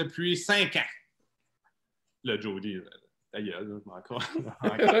chips depuis 5 ans. » Là, Jody, ta gueule, là, encore.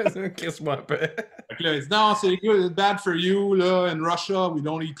 Crisse-moi un peu. Fait que là, il dit non, c'est good, it's bad for you, là. In Russia, we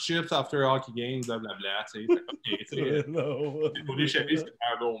don't eat chips after hockey games, blablabla. Tu sais, OK, tu sais. Pour les chefs, c'est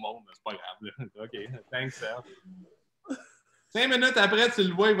un bon monde, c'est pas grave, là. OK, thanks, Seth. 5 minutes après, tu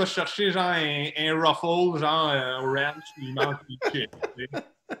le vois, il va chercher genre un ruffle, genre orange, puis il mange des chips. Tu sais.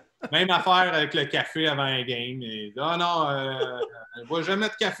 Même affaire avec le café avant un game. Il dit, ah non, je ne bois jamais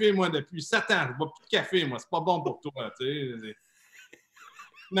de café, moi, depuis 7 ans. Je ne bois plus de café, moi. C'est pas bon pour toi. Tu sais.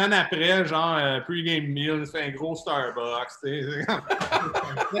 Une année après, genre, pre-game meal, il fait un gros Starbucks. Tu sais.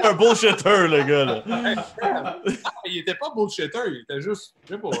 Un bullshitter, le gars, là. Il était pas bullshitter, il était juste,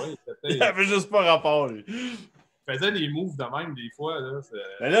 je sais pas. Il avait juste pas rapport, lui. Il faisait des moves de même, des fois. Là,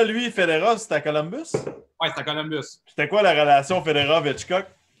 mais là, lui, Federov, c'était à Columbus? Ouais, c'était à Columbus. C'était quoi la relation Federov-Hitchcock?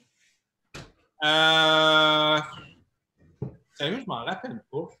 Sérieux, je m'en rappelle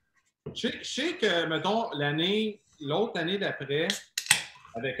pas. Je sais que, mettons, l'autre année d'après,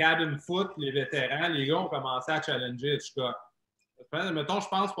 avec Adam Foote, les vétérans, les gars ont commencé à challenger Hitchcock. Mettons, je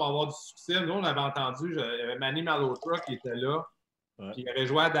pense, pour avoir du succès, nous, on avait entendu, il y avait Manny Malhotra qui était là. Ouais. Puis il avait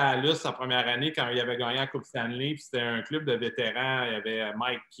joué à Dallas sa première année quand il avait gagné la Coupe Stanley. Puis c'était un club de vétérans. Il y avait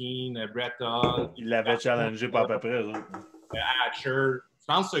Mike Keane, Brett Hall. Il l'avait challengé pas à peu près, ça. Hatcher. Je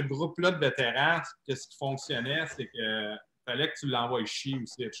pense que ce groupe-là de vétérans, ce qui fonctionnait, c'est que fallait que tu l'envoies chier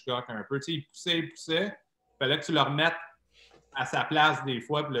aussi, Hitchcock, un peu. Tu sais, il poussait. Il fallait que tu le remettes à sa place des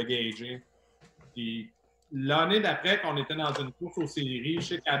fois pour le gager. Puis l'année d'après, quand on était dans une course aux séries, je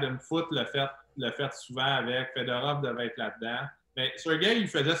sais qu'Adam Foote l'a fait souvent avec. Fedorov devait être là-dedans. Mais Sergei, il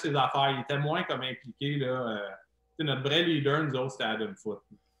faisait ses affaires. Il était moins comme impliqué. Là. Notre vrai leader, nous autres, c'était Adam Foote.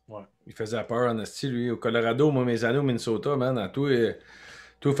 Ouais. Il faisait peur, en style, lui. Au Colorado, moi, mes années au Minnesota, man, dans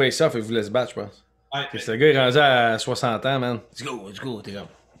tout face-off, il voulait se battre, je pense. Ouais, mais... Ce gars, il est rendu à 60 ans, man. Let's go, t'es comme...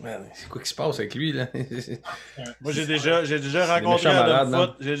 Man, c'est quoi qui se passe avec lui, là? Moi, j'ai déjà rencontré Adam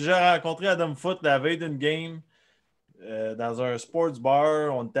Foote. J'ai déjà rencontré Adam Foote la veille d'une game dans un sports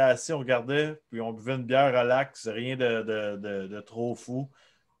bar. On était assis, on regardait, puis on buvait une bière relax, rien de trop fou.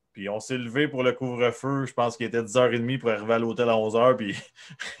 Puis on s'est levé pour le couvre-feu. Je pense qu'il était 10h30 pour arriver à l'hôtel à 11h. Puis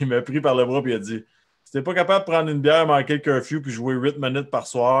il m'a pris par le bras puis il a dit « Si t'es pas capable de prendre une bière, manquer le curfew puis jouer 8 minutes par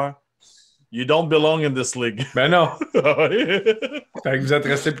soir, you don't belong in this league. » Ben non! Fait que vous êtes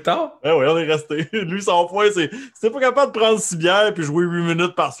resté plus tard? Oui, on est resté. Lui, son point, c'est « Si t'es pas capable de prendre 6 bières puis jouer 8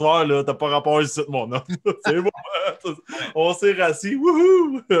 minutes par soir, là, t'as pas rapport ici, mon homme. » C'est bon. On s'est rassis.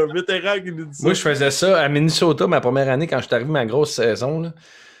 Wouhou! Un vétéran qui nous dit ça. Moi, je faisais ça à Minnesota, ma première année, quand je suis arrivé ma grosse saison, là.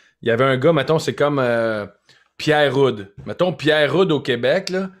 Il y avait un gars, mettons, c'est comme Pierre Houd. Mettons, Pierre Houd au Québec,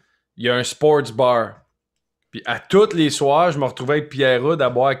 là, il y a un sports bar. Puis à tous les soirs, je me retrouvais avec Pierre Houd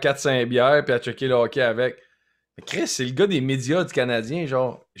à boire 4-5 bières puis à checker le hockey avec. Mais Chris, c'est le gars des médias du Canadien,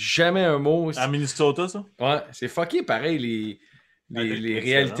 genre, jamais un mot. À Minnesota, ça? Ouais, c'est fucké pareil, les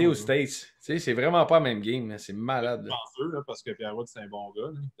réalités aux States. Tu sais, c'est vraiment pas la même game, c'est malade. C'est chanceux, là, parce que Pierre Houd, c'est un bon gars.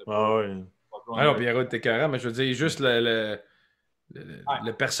 Ah ouais. Ah non, Pierre Houd, t'es carré, mais je veux dire, juste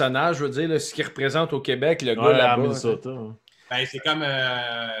le personnage, je veux dire, là, ce qu'il représente au Québec, le gars là-bas. Ben, c'est comme,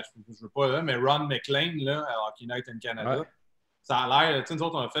 je veux pas là, mais Ron McLean, là, à Hockey Night in Canada. Ouais. Ça a l'air, tu sais, nous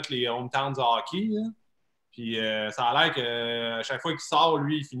autres, on a fait les hometowns hockey, là, puis ça a l'air que chaque fois qu'il sort,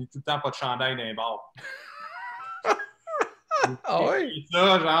 lui, il finit tout le temps pas de chandail dans les bars. Ah oui?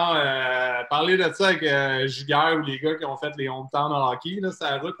 Ça, genre, parler de ça avec Giguère ou les gars qui ont fait les hometowns hockey, là,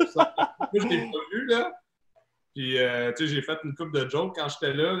 ça route, tout ça. Moi, je l'ai pas vu, là. Puis, tu sais, j'ai fait une couple de jokes quand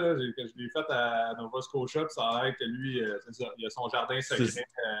j'étais là. Je l'ai fait à Nova Scotia. Puis ça a l'air que lui, c'est ça, il a son jardin secret.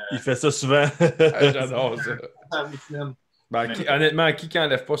 Il fait ça souvent. J'adore ça. Ben, honnêtement, qui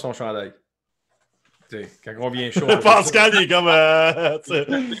enlève pas son chandail? T'sais, quand on vient chaud. Pascal, il est comme.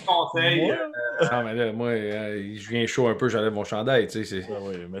 Des conseils. Non, mais là, moi, je viens chaud un peu, j'enlève mon chandail. Tu sais, c'est.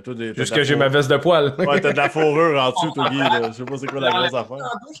 Oui, mais toi, juste que j'ai ma veste de poil. Ouais, t'as de la fourrure en dessous, toi, Guy. Je sais pas c'est quoi la grosse affaire.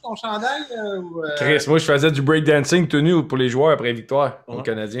 En douche, ton chandail Chris, moi, je faisais du breakdancing tenu pour les joueurs après victoire aux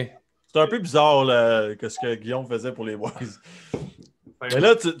Canadiens. C'est un peu bizarre là, que ce que Guillaume faisait pour les Boys. Mais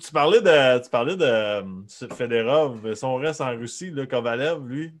là, tu parlais de Fedorov, son reste en Russie, là, Kovalev,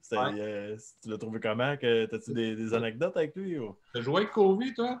 lui. Tu l'as trouvé comment? T'as-tu des anecdotes avec lui? Ou... T'as joué avec Kobe,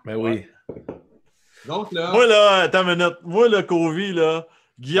 toi? Ben oui. Donc, là... Moi, là, attends une minute. Moi, le Covey, là,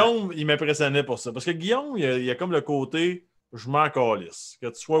 Guillaume, il m'impressionnait pour ça. Parce que Guillaume, il a comme le côté, je m'en calisse. Que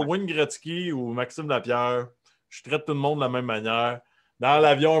tu sois Wayne Gretzky ou Maxime Lapierre, je traite tout le monde de la même manière. Dans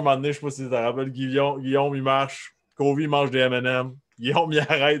l'avion, un moment donné, je sais pas si tu te rappelles, Guillaume, il marche. Covey, il mange des M&M. Guillaume, il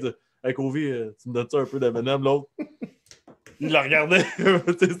arrête. Hey, Covey, tu me donnes ça un peu d'M&M, l'autre? Il la regardait.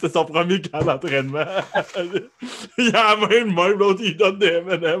 C'était son premier camp d'entraînement. Il a la main de même, l'autre, il donne des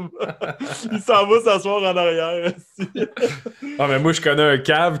M&M. Il s'en va s'asseoir en arrière. Ah, mais moi, je connais un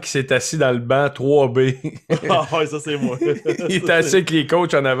cave qui s'est assis dans le banc 3B. Ah ouais, ça, c'est moi. Il est assis avec les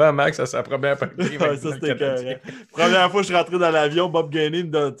coachs en avant, Max, à sa première partie. Ouais, ça, c'était carré. Première fois que je suis rentré dans l'avion, Bob Gainé,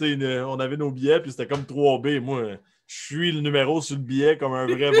 on avait nos billets, puis c'était comme 3B. Moi, je suis le numéro sur le billet comme un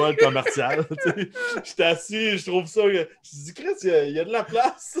vrai vol commercial. J'étais assis, je trouve ça. Je me dis, Chris, il y a de la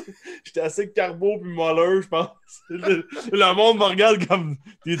place. J'étais assis avec Carbo puis Muller, je pense. Le monde me regarde comme,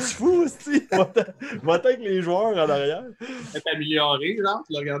 t'es-tu fou aussi? Va-t'en avec les joueurs en arrière. C'est amélioré, genre,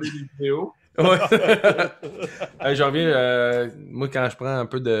 tu l'as regardé des vidéos. Ouais. J'en reviens, moi, quand je prends un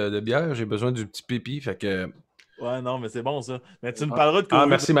peu de bière, j'ai besoin du petit pipi, fait que... Ouais, non, mais c'est bon, ça. Mais tu me parleras de Covid. Ah,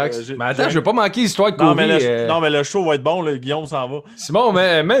 merci, Max. Mais attends, je veux pas manquer l'histoire de Covid. Non, mais le show va être bon, là. Guillaume s'en va. Simon,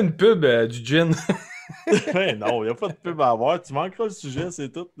 mets une pub du gin. Ouais, non, il n'y a pas de pub à avoir. Tu manqueras le sujet, c'est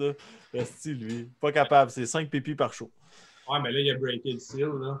tout, là. Reste lui. Pas capable. C'est 5 pipis par show. Ouais, mais là, il a breaké le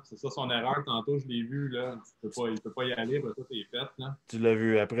seal, là. C'est ça son erreur. Tantôt, je l'ai vu, là. Il peut pas y aller, bah, tout est fait, là. Tu l'as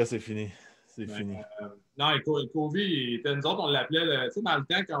vu. Après, c'est fini. C'est fini. Non, Covey, nous autres, on l'appelait, tu sais, dans le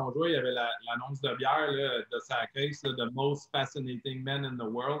temps, quand on jouait, il y avait l'annonce de bière là, de sa caisse, là, The Most Fascinating Man in the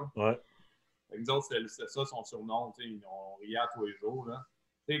World. Ouais. Fait que nous autres, c'est ça son surnom, tu sais, on riait à tous les jours, là.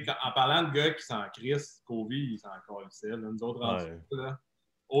 Tu sais, en parlant de gars qui s'en crissent, Covey, il s'en calissait, là. Nous autres, là.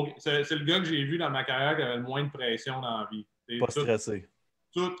 C'est le gars que j'ai vu dans ma carrière qui avait le moins de pression dans la vie. T'sais, pas stressé.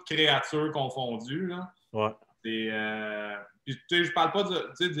 Toute créature confondue, là. Ouais. Puis, tu sais, je parle pas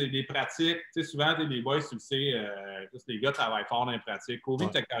des pratiques. Tu sais, souvent, les boys, tu le sais, les gars travaillent fort dans les pratiques. Covey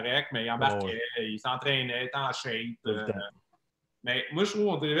était correct, mais il embarquait, il s'entraînait, il était en shape. Mais moi, je trouve,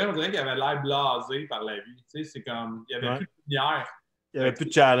 on dirait qu'il avait l'air blasé par la vie. Tu sais, c'est comme, il n'y avait plus de lumière. Il n'y avait plus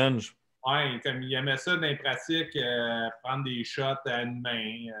de challenge. Ouais, comme il aimait ça dans les pratiques, prendre des shots à une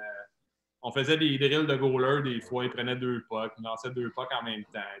main. On faisait des drills de goaler des fois, il prenait 2 pucks, il lançait 2 pucks en même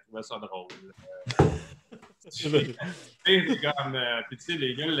temps. Il trouvait ça drôle. C'est comme, puis tu sais,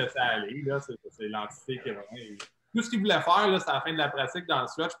 les gars le laissaient aller, là, c'est l'entité qui est vraiment... Tout ce qu'il voulait faire, là, c'est à la fin de la pratique dans le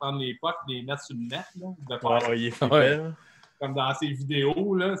stretch, prendre les pucks et les mettre sur le net, là, de faire, il est flippé, comme dans ses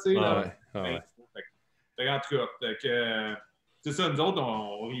vidéos, là, tu sais, là. Ouais. En tout cas, c'est ça, nous autres,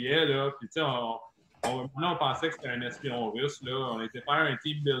 on riait, là, puis tu sais, on pensait que c'était un espion russe, là, on était faire un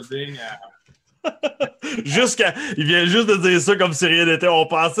team building à... Il vient juste de dire ça comme si rien n'était. On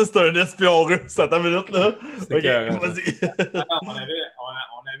pensait que c'était un espion russe. Attends une minute, là. Okay, vas-y.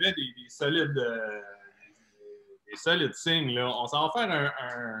 On avait des solides signes, là. On s'en va faire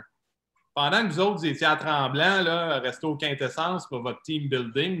un... Pendant que vous autres, vous étiez à Tremblant, là, restez au Quintessence pour votre team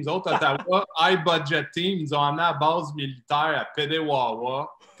building. Nous autres, Ottawa, High Budget Team, ils nous ont emmenés à la base militaire à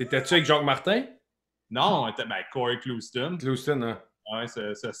Pédéwawa. T'étais-tu avec Jacques Martin? Non, on était avec Corey Clouston. Clouston, hein? Ouais,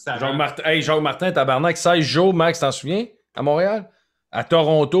 c'est savant. Jacques Martin, tabarnak, 16 jours, Max, t'en souviens? À Montréal? À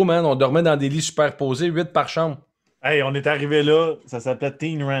Toronto, man, on dormait dans des lits superposés, 8 par chambre. Hey, on est arrivé là, ça s'appelait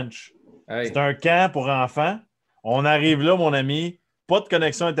Teen Ranch. Hey. C'est un camp pour enfants. On arrive là, mon ami, pas de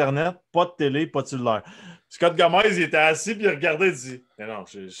connexion Internet, pas de télé, pas de cellulaire. Scott Gomez, il était assis puis il regardait, il dit « Mais non,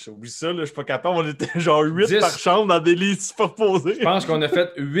 j'oublie ça, là, je suis pas capable. » On était genre 8 par chambre dans des lits superposés. Je pense qu'on a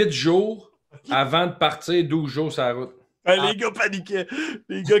fait 8 jours avant de partir, 12 jours sur la route. Les gars paniquaient.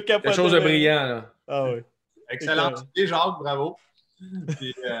 Les gars capotaient. Quelque chose de brillant, là. Ah oui. Excellente idée, Jacques, bravo.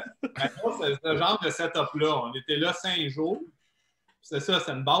 Puis, c'est ce genre de setup-là. On était là 5 jours. C'est ça,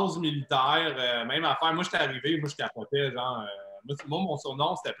 c'est une base militaire. Même affaire. Moi, j'étais arrivé, moi, je capotais, genre... moi, mon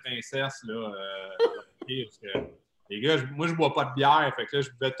surnom, c'était Princesse, là. Parce que, les gars, moi, je bois pas de bière. Fait que là,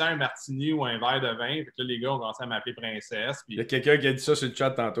 je buvais un martini ou un verre de vin. Fait que là, les gars ont commencé à m'appeler Princesse. Puis... Il y a quelqu'un qui a dit ça sur le chat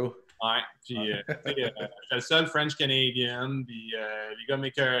tantôt. Ouais, puis j'étais le seul French-Canadian, puis les gars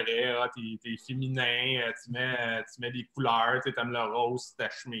m'écœuraient, t'es féminin, tu mets des couleurs, t'aimes le rose, ta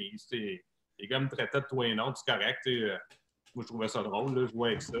chemise, les gars me traitaient de toi et non, c'est correct, moi je trouvais ça drôle, là, je jouais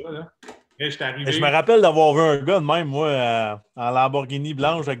avec ça, là. Et j'étais arrivé... Je me rappelle d'avoir vu un gars de même, moi, en Lamborghini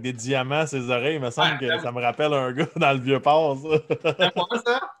blanche avec des diamants à ses oreilles, il me semble que ça me rappelle un gars dans le Vieux-Port, ça. C'est pas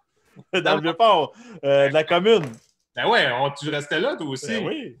ça? Dans le Vieux-Port, de la commune. Ben ouais, tu restais là, toi aussi. Ben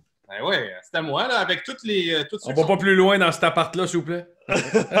oui. Ben ouais, c'était moi, là, avec toutes les... On va pas plus loin dans cet appart-là, s'il vous plaît.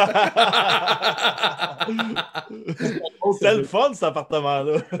 C'était le fun, cet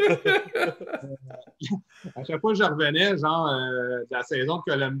appartement-là. À chaque fois que je revenais, genre, de la saison de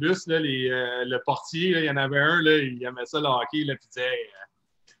Columbus, là, le portier, là, il y en avait un, là, il aimait ça, le hockey, là, puis il disait...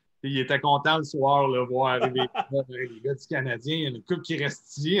 il était content le soir, là, voir arriver les gars du Canadien. Il y a une couple qui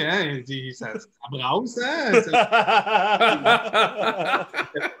reste ici, hein? Il dit, ça brasse, hein?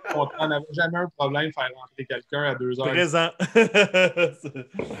 On n'avait jamais un problème de faire rentrer quelqu'un à 2 heures. Présent.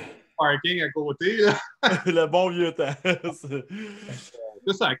 Parking à côté, là. Le bon vieux temps.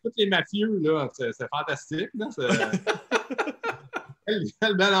 Ça, avec tous les mafieux, là, c'est fantastique, là.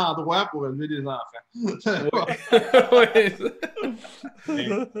 Quel bel endroit pour élever des enfants.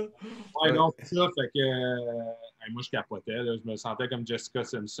 Ouais, donc c'est ça. Fait que moi, je capotais. Là, je me sentais comme Jessica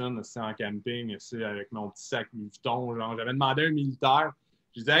Simpson en camping avec mon petit sac Louis Vuitton. J'avais demandé à un militaire.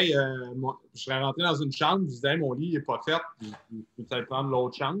 Je disais, hey, je serais rentré dans une chambre. Je disais, hey, mon lit il n'est pas fait. Je peux peut-être prendre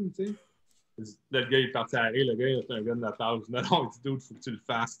l'autre chambre, tu sais. Là, le gars, il est parti à rire. Le gars, il était un gars de la table. Je dis, non, il dit, il faut que tu le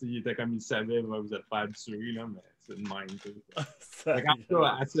fasses. Il était comme il savait, vous êtes pas habitué, là, mais c'est le même.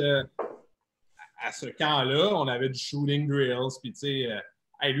 À ce camp-là, on avait du shooting drills. Puis, tu sais,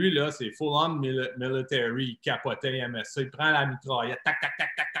 hey, lui, là, c'est full-on military. Il capotait, il aimait ça. Il prend la mitraillette, tac, tac, tac,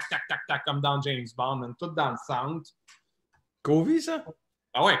 tac, tac, tac, tac, tac, comme dans James Bond, même tout dans le centre. Covey, ça?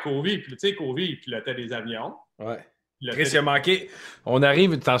 Ah ouais, Covey. Puis, tu sais, Covey, il pilotait des avions. Ouais. Chris, il a manqué. On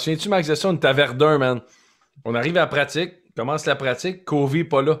arrive, t'en souviens-tu, Max, de ça? On est à Verdun, man. On arrive à la pratique, commence la pratique, Covey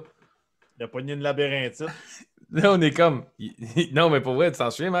pas là. Il a pogné une labyrinthite. Là, on est comme. Non, mais pour vrai, tu t'en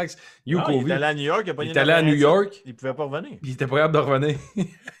souviens, Max? Non, il est allé à New York, il est allé à New York. Il pouvait pas revenir. Puis il était pas capable de revenir.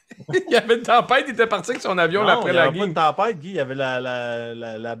 Il y avait une tempête, il était parti avec son avion là, après la game. Il n'y avait pas une tempête, Guy. Il y avait la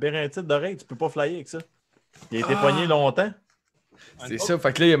labyrinthite d'oreille. Tu peux pas flyer avec ça. Il a été pogné longtemps. C'est ça,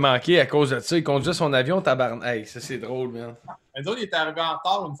 fait que là, il a manqué à cause de ça. Il conduisait son avion, tabarnak. Hey, ça, c'est drôle, man. Les autres, il était arrivé en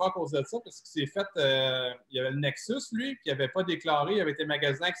retard une fois à cause de ça, parce qu'il s'est fait... il y avait le Nexus, lui, qui n'avait pas déclaré. Il avait été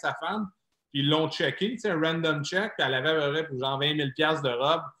magasiné avec sa femme. Puis ils l'ont checké, tu sais, un random check. Puis elle avait à peu près pour genre 20 000 $ de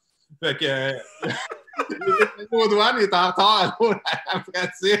robe. Fait que... au douane, il était en retard à la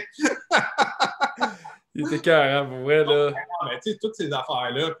pratique. Il était carré, pour vrai, là. Mais tu sais, toutes ces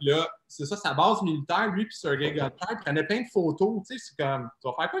affaires-là, puis là, c'est ça, sa base militaire, lui, puis Sergei Gottschalk prenait plein de photos, tu sais, c'est comme, tu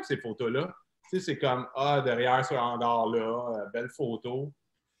vas faire quoi avec ces photos-là? Tu sais, c'est comme, derrière ce hangar-là, belle photo.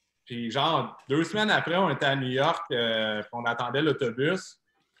 Puis genre, 2 semaines après, on était à New York, puis on attendait l'autobus.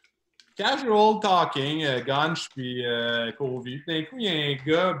 Casual talking, Gunch, puis Covey. D'un coup, il y a un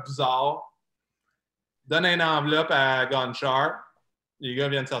gars bizarre, donne une enveloppe à Gunchar. Les gars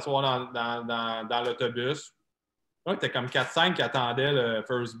viennent s'asseoir dans l'autobus. Là, il était comme 4-5 qui attendaient le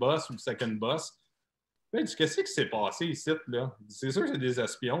first bus ou le second bus. Là, il dit, qu'est-ce qui s'est passé ici, là? C'est sûr que c'est des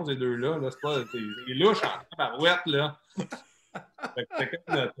espions, ces deux-là. Là. C'est pas des louches en barouette, là. Fait que c'était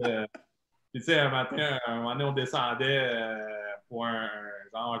comme notre... Puis, tu sais, un moment donné, on descendait pour un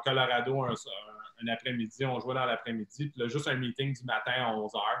Colorado un après-midi. On jouait dans l'après-midi. Puis là, juste un meeting du matin à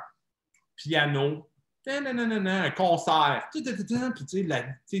 11h. Piano. Un concert, puis tu sais, la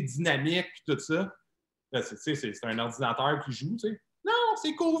dynamique, puis tout ça. Là, c'est un ordinateur qui joue, tu sais. Non,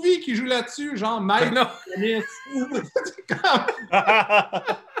 c'est Covey qui joue là-dessus, genre Mike. Non. Il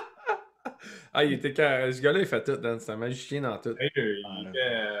était carré. Ce gars-là, il fait tout, c'est un magicien dans tout.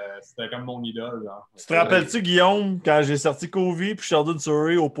 C'était comme mon idole. Genre. Tu te rappelles-tu, Guillaume, quand j'ai sorti Covey puis Sheldon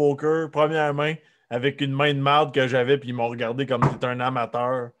Surrey au poker, première main, avec une main de marde que j'avais, puis ils m'ont regardé comme si t'étais un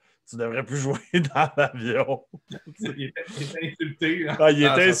amateur. Tu devrais plus jouer dans l'avion. Il était insulté. Là. Il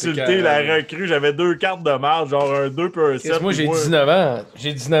était insulté, la recrue. J'avais 2 cartes de marge, genre un 2 puis un 7. Moi, j'ai 19 ans.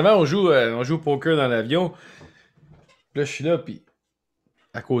 J'ai 19 ans, on joue au poker dans l'avion. Puis là, je suis là, puis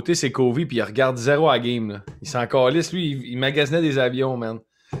à côté, c'est Covey, puis il regarde 0 à la game. Là. Il s'en calisse, lui, il magasinait des avions, man.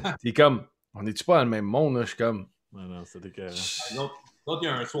 C'est comme, on n'est-tu pas dans le même monde, là? Je suis comme... Non, c'était carré. L'autre, il y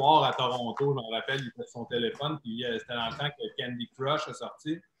a un soir à Toronto, je me rappelle, il était sur son téléphone, puis c'était dans le temps que Candy Crush est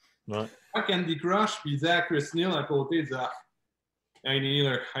sorti. Ouais. Candy Crush, puis il disait à Chris Neal à côté, il disait Hey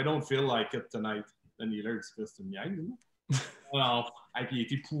Nealer, I don't feel like it tonight. Le Nealer dit Chris, tu me niaises, non. Et puis il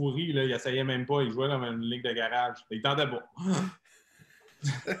était pourri, là, il essayait même pas, il jouait dans une ligue de garage. Il tentait pas.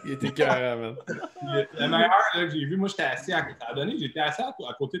 Il était carré, man. Le meilleur là, que j'ai vu, moi j'étais assis à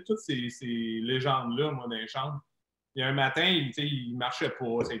côté de toutes ces légendes-là, moi, dans les chambres. Puis un matin, il marchait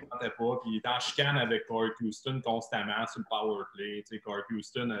pas, ça ne tentait pas, puis il était en chicane avec Corey Houston constamment sur le power play. Corey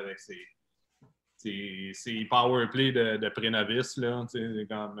Houston avec ses power play de pré-novice.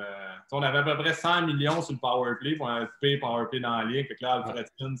 Comme, on avait à peu près 100 millions sur le power play, puis on avait payé power play dans la ligue. Fait que là,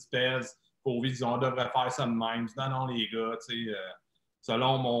 Alfredson, Spez, Covey, disons, on devrait faire ça de même. Non, les gars,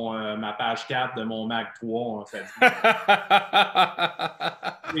 selon ma page 4 de mon Mac 3, ça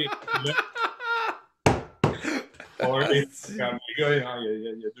dit. Et là, comme les gars,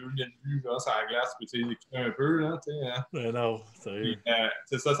 il y a 2000 vues là, sur la glace, puis tu sais, écouter un peu, là, tu sais. Hein. Non, sérieux.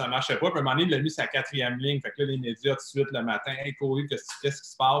 C'est ça marchait pas. Puis à un moment donné, il l'a mis sa 4e ligne. Fait que là, les médias, tout de suite, le matin, « Hey, Corey, qu'est-ce qui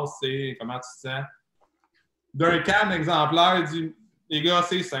se passe? Comment tu te sens? » D'un calme exemplaire, il dit, « Les gars,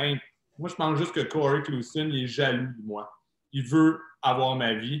 c'est simple. Moi, je pense juste que Corey Clouston, il est jaloux de moi. Il veut avoir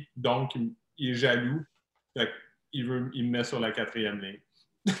ma vie, donc il est jaloux. Fait qu'il me met sur la 4e ligne. »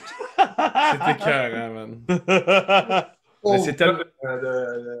 C'était écœurant, man.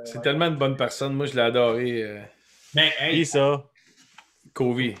 C'est tellement une bonne personne. Moi, je l'ai adoré. Mais, hey, Qui ça?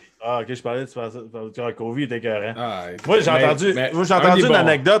 Covey. Ah, ok, je parlais de Covey, il était écœurant. Ah, Moi, j'ai entendu une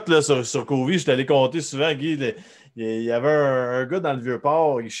anecdote là, sur Covey, je t'allais compter souvent, Guy. Il y avait un gars dans le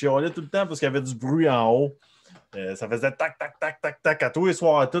Vieux-Port, il chialait tout le temps parce qu'il y avait du bruit en haut. Ça faisait tac, tac, tac, tac, tac à tous les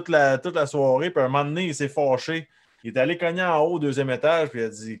soirs, toute la soirée. Puis un moment donné, il s'est fâché. Il est allé cogner en haut, 2e étage, puis il a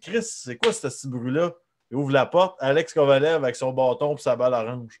dit « Chris, c'est quoi ce petit bruit-là? » Il ouvre la porte, Alex Kovalev avec son bâton et sa balle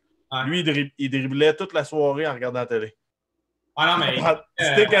orange. Ouais. Lui, il driblait toute la soirée en regardant la télé. Ah non, mais.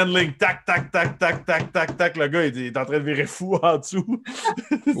 Stick handling, tac, tac, tac, tac, tac, tac, tac. Le gars, il est en train de virer fou en dessous.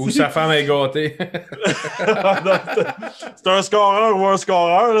 Ou sa femme est gâtée. C'est un scoreur ou un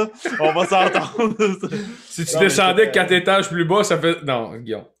scoreur, là. On va s'entendre. Si tu descendais 4 étages plus bas, ça fait. Non,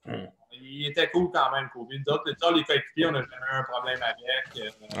 Guillaume. Il était cool quand même, Kobe. D'autres, les coéquipiers, on n'a jamais eu un problème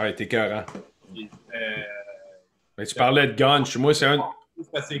avec. Ouais, t'es écœurant. Mais tu parlais de Gunch. Moi, c'est un.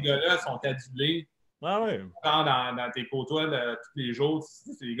 Parce que ces gars-là sont adulés. Ah ouais. Dans tes côtois tous les jours,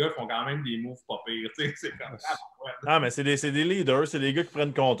 ces gars font quand même des moves pas pires. C'est comme ça. Ah, mais c'est des leaders, c'est des gars qui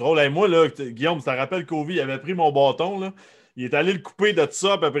prennent contrôle. Hey, moi, là, Guillaume, tu te rappelles Kobe, il avait pris mon bâton, là. Il est allé le couper de tout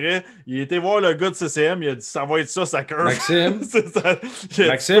ça à peu près. Il était voir le gars de CCM, il a dit ça va être ça, ça curve. Maxime,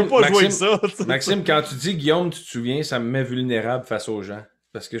 Maxime, pas jouer ça. Maxime, quand tu dis Guillaume, tu te souviens, ça me met vulnérable face aux gens.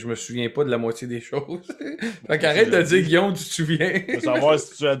 Parce que je me souviens pas de la moitié des choses. Fait qu'arrête de dire Guillaume, tu te souviens. Je veux savoir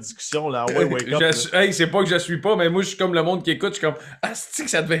si tu as la discussion là. Ouais, wake up. Hey, c'est pas que je suis pas, mais moi je suis comme le monde qui écoute, je suis comme ah, c'est que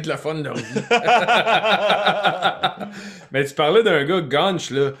ça devait être le fun leur vie. Mais tu parlais d'un gars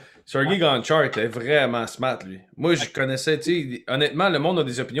Gunch là. Sergei Gonchar était vraiment smart, lui. Moi, je connaissais, tu sais, honnêtement, le monde a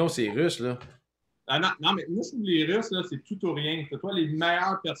des opinions, c'est russe, là. Ah non, mais moi, je trouve que les Russes, là, c'est tout ou rien. C'est toi les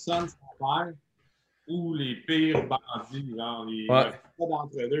meilleures personnes sur Terre ou les pires bandits, genre, pas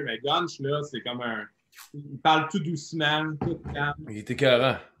d'entre deux. Mais Gunch, là, c'est comme un... Il parle tout doucement, tout calme. Il était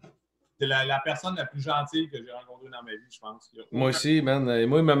écœurant. C'est la personne la plus gentille que j'ai rencontrée dans ma vie, je pense. Moi aussi, man.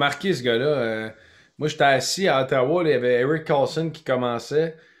 Moi, il m'a marqué, ce gars-là. Moi, j'étais assis à Ottawa, là, il y avait Eric Carlson qui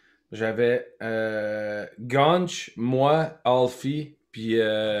commençait. J'avais Gunch, moi, Alfie, puis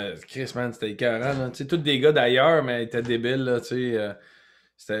Chris, man, c'était écœurant, là. Tu sais, tous des gars d'ailleurs, mais ils étaient débiles, là, tu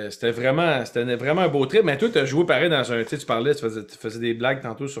sais. C'était vraiment un beau trip. Mais toi, tu as joué pareil dans un... Tu sais, tu parlais, tu faisais des blagues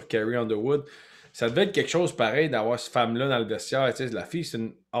tantôt sur Carrie Underwood. Ça devait être quelque chose pareil d'avoir cette femme-là dans le vestiaire. Tu sais, la fille, c'est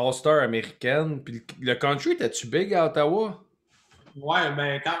une All-Star américaine. Puis le country, était-tu big à Ottawa? Ouais,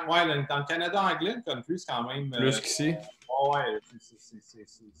 ben, dans le Canada anglais, le country, c'est quand même... Plus qu'ici? Ouais, elle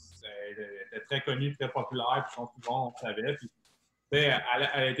était très connue, très populaire, puis je pense que tout le monde savait. Puis,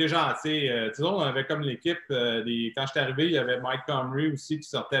 elle était gentille. Tu sais, on avait comme l'équipe, quand je suis arrivé, il y avait Mike Comrie aussi qui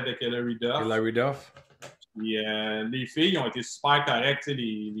sortait avec Hilary Duff. Hilary Duff. Puis, les filles ont été super correctes.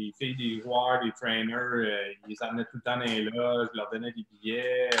 Les filles des joueurs, des trainers, ils les amenaient tout le temps dans les loges, je leur donnais des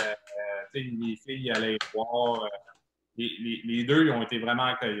billets. Les filles allaient voir. Les deux, ils ont été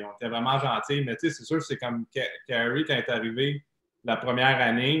vraiment gentils. Mais tu sais, c'est sûr, c'est comme Carrie, quand elle est arrivée la première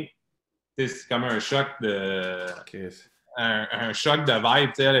année, c'est comme un choc de... Un choc de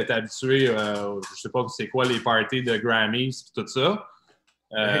vibe. Elle est habituée, je sais pas c'est quoi, les parties de Grammys et tout ça.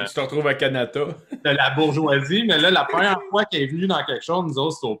 Tu te retrouves à Canada. De la bourgeoisie. Mais là, la première fois qu'elle est venue dans quelque chose, nous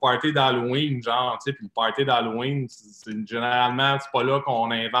autres, c'était au party d'Halloween, genre, tu sais. Puis le party d'Halloween, généralement, c'est pas là qu'on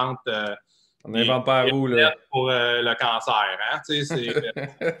invente... on n'invente pas à où, là. Pour le cancer, hein? Tu sais,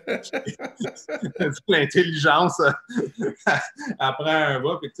 c'est l'intelligence après un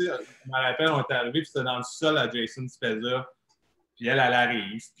bas. Puis, tu sais, je me rappelle, on est arrivé, puis c'était dans le sol à Jason Spezza. Puis elle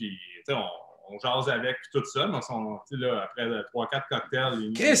arrive, puis, tu sais, on jase avec, puis tout ça. Mais là, après 3-4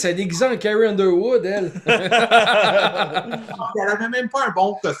 cocktails... Chris, elle est déguisée en Carrie Underwood, elle. Elle avait même pas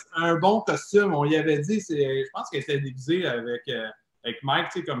un bon costume. On y avait dit, je pense qu'elle était déguisée avec Mike,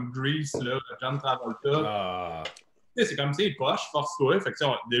 tu sais, comme Grease, là, John Travolta. Ah. Tu sais, c'est comme, tu sais, poche, force-toi. Fait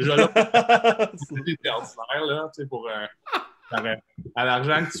que, déjà là, c'était ordinaire, là, tu sais, pour à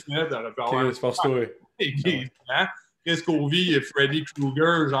l'argent que tu mets, t'aurais pu avoir... Force-toi. Hein? Chris Covey et Freddy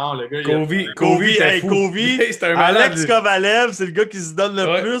Krueger, genre, le gars, Covey, c'est un malade. Alex Kovalev, c'est le gars qui se donne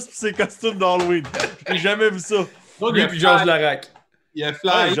le plus pour ses costumes d'Halloween. J'ai jamais vu ça. Lui puis Georges Larac. Il a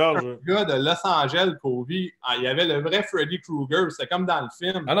flyé un gars de Los Angeles, Covey. Il y avait le vrai Freddy Krueger. C'était comme dans le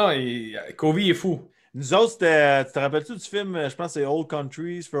film. Ah non, Covey est fou. Nous autres, tu te rappelles-tu du film, je pense que c'est Old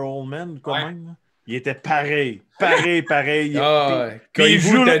Countries for Old Men, quand même? Il était pareil. Quand il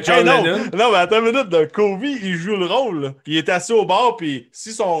joue le John Lennon. Non, mais attends une minute, de Covey, il joue le rôle. Là. Il est assis au bar, puis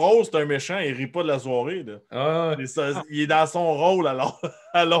si son rôle, c'est un méchant, il rit pas de la soirée. Là. Il est dans son rôle alors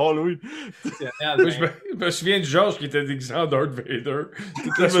Halloween. Je me souviens de Georges qui était déguisé en Darth Vader.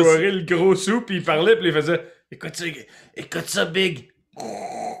 Toute la soirée, le gros sou, puis il parlait, puis il faisait « Écoute ça, Big! »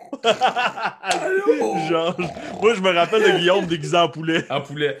 Genre, moi, je me rappelle de Guillaume déguisé en poulet. En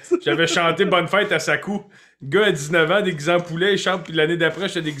poulet. J'avais chanté Bonne fête à Sakou. Le gars a 19 ans, déguisé en poulet, il chante, puis l'année d'après,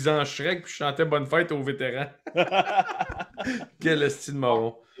 j'étais déguisé en Shrek, puis je chantais Bonne fête aux vétérans. Quel style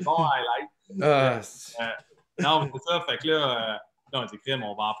marron. Bon highlight. Non, c'est ça. Fait que là, on dit crème,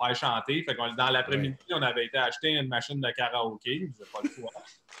 on va en faire chanter. Fait que dans l'après-midi, on avait été acheter une machine de karaoké. Vous n'avez pas le choix.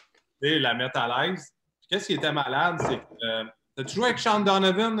 Et la mettre à l'aise. Qu'est-ce qui était malade, c'est que. T'as-tu joué avec Sean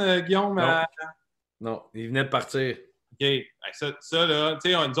Donovan, Guillaume? Non, il venait de partir. OK. Ça là,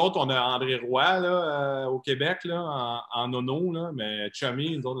 tu sais, nous autres, on a André Roy, là, au Québec, là, en nono, là, mais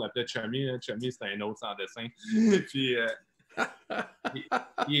Chummy, nous autres, on l'appelait Chummy. Là. Chummy, c'était un autre sans dessin. Puis,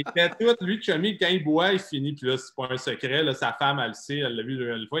 il était tout, lui, Chummy, quand il boit, il finit, puis là, c'est pas un secret, là, sa femme, elle le sait, elle l'a vu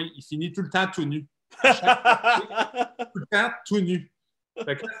une fois, il finit tout le temps tout nu. Tout le temps tout nu.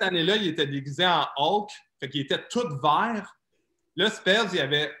 Fait que cette année-là, il était déguisé en Hulk, fait qu'il était tout vert. Là, Spells,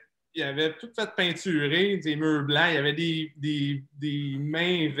 il avait tout fait peinturer, des murs blancs, il y avait des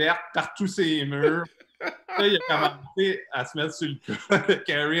mains vertes par tous ses murs. Là, il a commencé à se mettre sur le cou de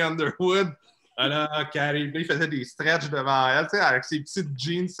Carrie Underwood. Alors, Carrie, il faisait des stretches devant elle, tu sais, avec ses petites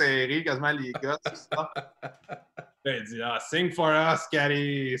jeans serrées, quasiment les gars, tout ça. Là, il dit « sing for us,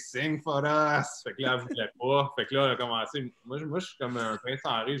 Carrie, sing for us ». Fait que là, elle ne voulait pas. Fait que là, on a commencé. Moi, je suis comme un prince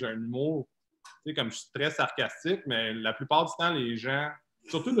en rire, j'ai un humour. Tu sais, comme je suis très sarcastique, mais la plupart du temps, les gens,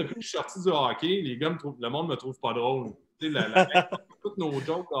 surtout depuis que je suis sorti du hockey, les gars le monde me trouve pas drôle. Tu sais, toutes nos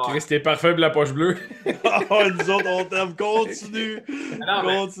jokes. Chris, t'es parfait pour la poche bleue. Nous autres, on t'aime. Continue.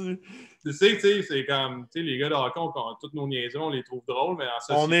 Continue. Tu sais, c'est comme, tu sais, les gars de hockey, toutes nos niaiseries, on les trouve drôles, mais en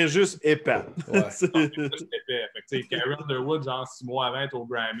société, on est juste épais. Ouais. On est juste épais. Fait que, tu sais, Carrie Underwood, genre 6 mois avant, est au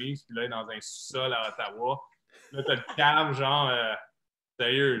Grammys, puis là, il est dans un sous-sol à Ottawa. Là, t'as le cave, genre,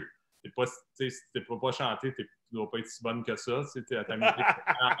 sérieux. Tu peux pas chanter, tu dois pas être si bonne que ça. Tu as ta musique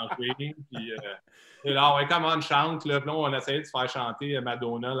en queen. Puis là, ouais, comment on chante? Là, puis là, on essayait de se faire chanter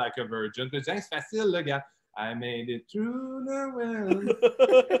Madonna Like a Virgin. Puis je dis, c'est facile, là, gars. I made it through the well.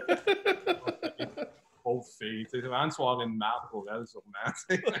 Pauvre fille. C'est vraiment une soirée de marde pour elle, sûrement.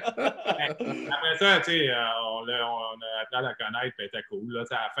 Après ça, tu sais, on a appris à la connaître, puis elle était cool. Là,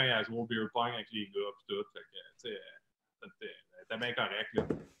 à la fin, elle jouait au beer pong avec les gars, puis tout. Fait que, tu sais, elle était bien correcte, là.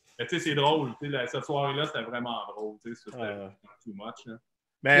 Mais tu sais, c'est drôle. Cette soirée-là, c'était vraiment drôle. C'était too much. Là.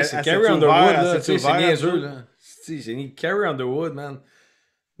 Mais c'est Carrie Underwood, là. C'est niaiseux, là. C'est Carrie Underwood, man.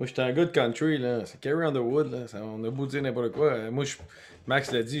 Moi, j'étais un gars de country, là. C'est Carrie Underwood, là. On a beau dire n'importe quoi. Moi,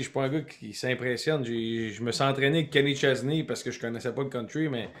 Max l'a dit, je suis pas un gars qui s'impressionne. Je me suis entraîné avec Kenny Chesney parce que je connaissais pas le country,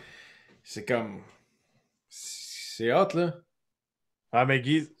 mais c'est comme... C'est hot, là. Ah, mais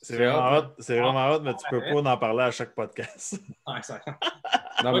Guy, c'est vraiment hot. C'est vraiment hot, mais tu peux pas en parler à chaque podcast.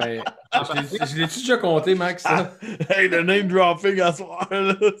 Non, mais je l'ai-tu déjà compté, Max? Ça? Hey, le name dropping à soir,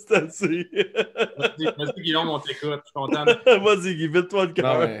 là, c'est assez. Vas-y, Guillaume, on t'écoute. Je suis content. Vas-y, Guy, vite-toi le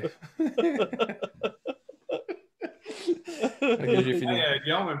cœur. Mais... Ok, j'ai fini. Hey,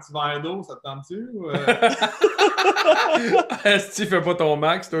 Guillaume, un petit verre d'eau, ça te tente-tu? Est-ce que tu fais pas ton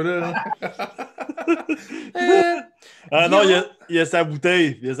Max, toi, là? Ah non, il y a sa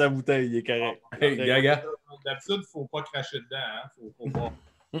bouteille. Il y a sa bouteille, il est correct. Hey, gaga. D'habitude, il ne faut pas cracher dedans. Hein? Faut pas.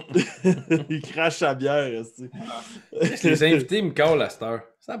 Il crache sa bière. Les invités me calent à cette heure.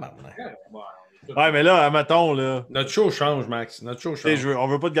 Ça marche. Ouais, mais là, admettons, là. Notre show change, Max. Notre show change. On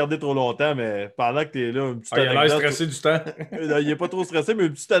veut pas te garder trop longtemps, mais pendant que t'es là, une petite anecdote. Il a l'air stressé du temps. Il est pas trop stressé, mais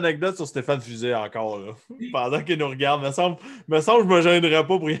une petite anecdote sur Stéphane Fusé encore, là. Pendant qu'il nous regarde. Me semble que je me gênerais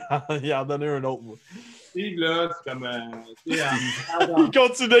pas pour y en donner un autre, moi. Steve, là, c'est comme... Il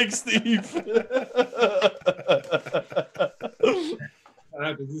continue avec Steve.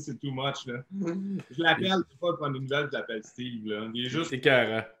 Ah, t'as dit, c'est too much, là. Je l'appelle, c'est pas prendre une nouvelle, je l'appelle Steve, là. Il est juste... C'est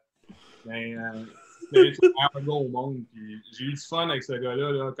carré. Ben, c'est un gars au monde. Puis j'ai eu du fun avec ce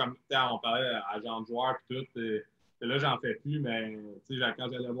gars-là, là, comme on parlait à Jean de joueur et tout. Et là, j'en fais plus, mais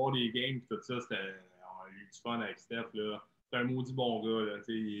quand j'allais voir des games et tout ça, c'était a eu du fun avec Steph. C'est un maudit bon gars. Là,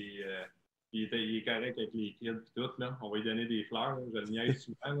 il est correct avec les kids et tout. Là. On va lui donner des fleurs. Là. Je le niaise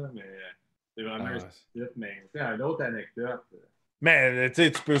souvent, là, mais c'est vraiment un style. Mais une autre anecdote. Mais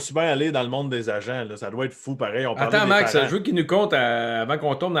tu peux souvent aller dans le monde des agents. Là. Ça doit être fou pareil. Attends, Max, je veux qu'il nous compte avant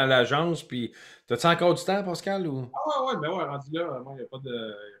qu'on tombe dans l'agence. Puis, t'as-tu encore du temps, Pascal? Ou... Ben ouais, rendu là, moi, il n'y a pas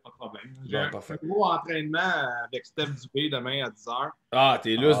de problème. J'ai un parfait. gros entraînement avec Steph Dubé demain à 10h. Ah,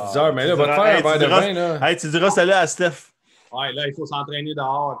 t'es là, c'est 10h. Mais là, va te faire un verre de vin. Là. Hey, tu diras salut à Steph. Ouais, là, il faut s'entraîner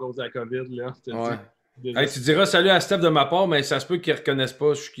dehors à cause de la COVID. Là. Hey, tu diras salut à Steph de ma part, mais ça se peut qu'il ne reconnaisse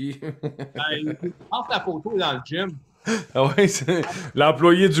pas, je suis qui. Pense la photo dans le gym. Ah ouais, c'est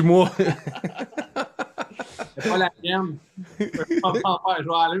l'employé du mois. C'est pas la mienne. Je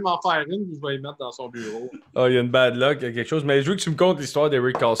vais aller m'en faire une et je vais y mettre dans son bureau. Ah, il y a une bad luck, il y a quelque chose. Mais je veux que tu me contes l'histoire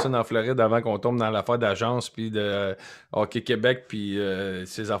d'Eric Carlson en Floride avant qu'on tombe dans l'affaire d'agence puis de Hockey Québec puis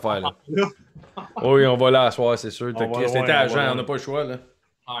ces affaires-là. Oui, on va là à soir, c'est sûr. C'était agent, on n'a pas le choix, là.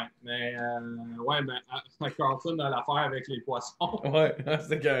 Ouais, mais Carlson a l'affaire avec les poissons. Ouais,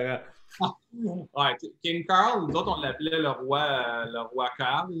 c'était carré. Ouais, King Carl, nous autres, on l'appelait le roi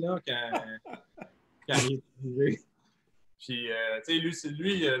Carl, là, quand il est arrivé. Puis, tu sais,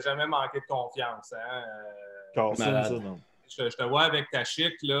 lui, il n'a jamais manqué de confiance. Hein? Carlson, ça, non. Je te vois avec ta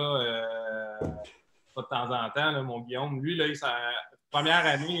chic, là, pas de temps en temps, là, mon Guillaume. Lui, là, sa première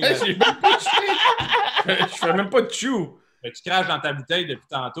année. Je fais même pas de chou. Tu craches dans ta bouteille depuis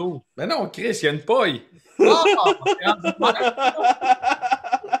tantôt. Mais non, Chris, il y a une paille.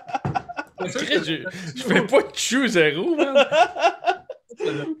 Chris, je fais pas de chou, zéro, man.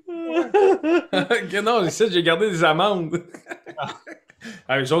 Non, ici, j'ai gardé des amandes.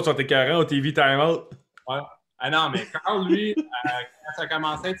 Les autres sont écœurants au TV Time Out. Ouais. Ah non, mais Carl, lui, quand ça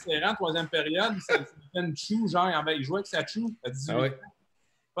commençait à être serrant, troisième période, il fait une chou, genre, il jouait avec sa chou à 18 ans.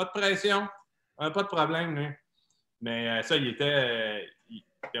 Pas de pression, pas de problème, lui. Mais ça, il était...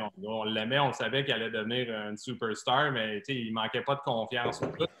 on l'aimait, on savait qu'il allait devenir une superstar, mais il manquait pas de confiance.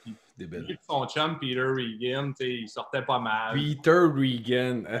 Son chum, Peter Regan, il sortait pas mal. Peter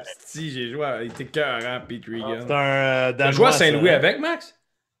Regan. Si, j'ai joué il était écœurant, Peter Regan. C'est un Danois. T'as joué à Saint-Louis avec, Max?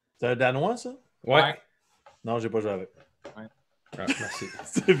 C'est un Danois, ça? Ouais. Non, j'ai pas joué avec. Ouais. Ah, merci.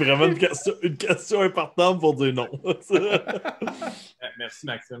 C'est vraiment une question importante pour dire non. Merci,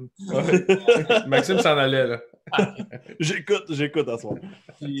 Maxime. Maxime s'en allait, là. J'écoute à ce moment.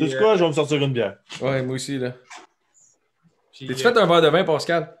 Tu sais quoi? Je vais me sortir une bière. Ouais, moi aussi, là. T'es-tu fait un verre de vin,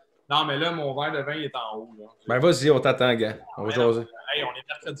 Pascal? Non, mais là, mon verre de vin, il est en haut. Là. Ben, vas-y, on t'attend, gars. On va jaser. Hey, on est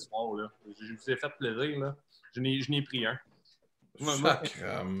mercredi soir, là. Je vous ai fait plaisir, là. Je n'ai pris un.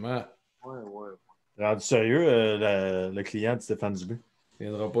 Sacrement. Ouais. Rendu sérieux, le client de Stéphane Dubé. Il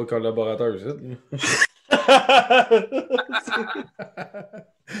viendra pas le collaborateur, ici.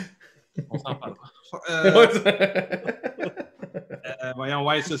 On s'en parle pas. Voyons,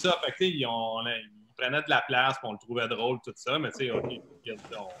 ouais, c'est ça. Fait que, il prenait de la place, puis on le trouvait drôle, tout ça, mais tu sais, OK,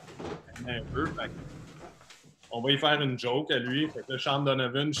 on un peu. Fait que, on va y faire une joke à lui. Fait que là, Sean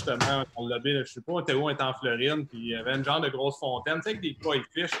Donovan, justement, on l'a je sais pas, Théo est en Floride, puis il y avait une genre de grosse fontaine. Tu sais, avec des koi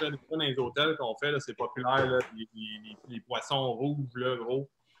fish, là, des fois dans les hôtels qu'on fait, là, c'est populaire, là, les poissons rouges, là, gros.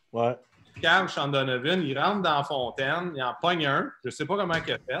 Ouais. Carl, Sean Donovan, il rentre dans la fontaine, il en pogne un, je sais pas comment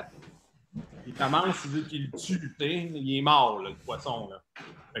il a fait. Il commence, il dit qu'il le tue, il est mort, là, le poisson, là.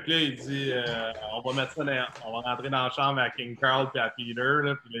 Fait que là, il dit, on va mettre ça on va rentrer dans la chambre à King Carl et à Peter,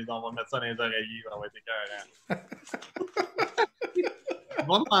 là, puis là, on va mettre ça dans les oreillers, ça va être écœurant.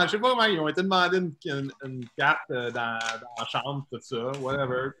 Je sais pas comment ils ont été demandés une carte dans la chambre, tout ça,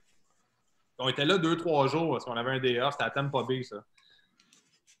 whatever. On était là 2-3 jours parce qu'on avait un day off, c'était à Tampa Bay, ça.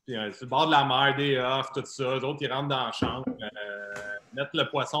 Puis sur le bord de la mer, day off, tout ça. Les autres, ils rentrent dans la chambre, mettre le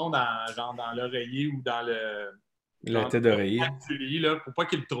poisson dans l'oreiller ou dans la tête d'oreiller. Du lit, là, pour pas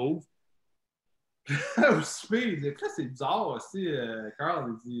qu'il le trouve. Au souper, il dit, c'est bizarre aussi,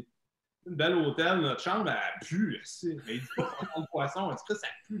 Carl. Il dit, une belle hôtel, notre chambre, elle pue. Mais il dit pas qu'on le poisson. Il dit que ça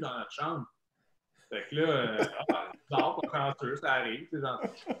pue dans notre chambre. Fait que là, bizarre, pas chanceux, ça arrive.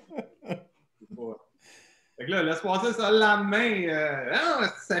 Fait que là, laisse passer ça le lendemain. Non,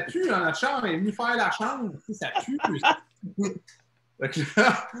 ça pue dans notre chambre. Il est venu faire la chambre. Ça pue. Fait que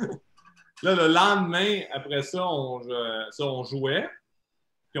là, le lendemain, après ça, on jouait.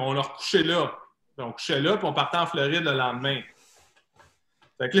 Puis on l'a recouché là. Puis on couchait là, puis on partait en Floride le lendemain.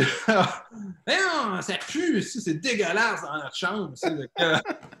 Fait que là, non, ça pue ici, c'est dégueulasse dans notre chambre.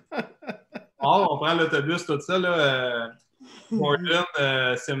 On prend l'autobus, tout ça, là. Gordon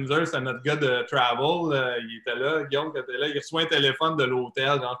Simser, c'est notre gars de travel. Il était là, Guillaume était là. Il reçoit un téléphone de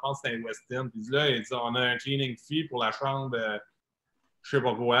l'hôtel, genre, je pense que c'était un Westin. Puis là, il dit on a un cleaning fee pour la chambre je sais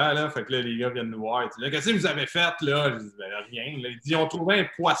pas quoi, là. Fait que là, les gars viennent nous voir. Ils disent, là, qu'est-ce que vous avez fait, là? Je dis, ben, rien. Là. Ils disent, ils ont trouvé un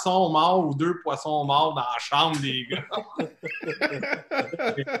poisson mort ou 2 poissons morts dans la chambre des gars.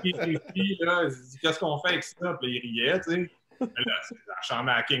 Les filles, là, ils disent, qu'est-ce qu'on fait avec ça? Puis là, ils riaient, tu sais. Là, c'est la chambre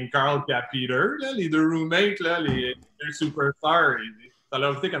à King Carl et à Peter, là, les 2 roommates, là, les 2 superstars. Ça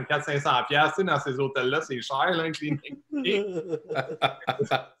leur a coûté comme 400-500$, tu sais, dans ces hôtels-là, c'est cher, là, avec les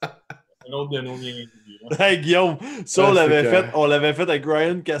un autre de nos niaiseries. Hey, Guillaume, ça, on l'avait fait avec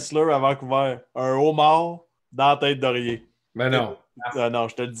Ryan Kessler à Vancouver. Un homard dans la tête d'oreiller. Mais non. Non,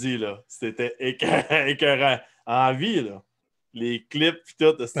 je te le dis, là. C'était écœurant. En vie, là. Les clips, pis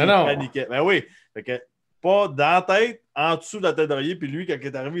tout, c'était paniqué. Ben oui. Fait que, pas dans la tête, en dessous de la tête d'oreiller. Puis lui, quand il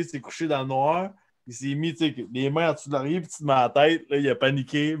est arrivé, il s'est couché dans le noir. Il s'est mis, tu sais, les mains en dessous de l'oreiller, puis tu te mets à la tête. Là, il a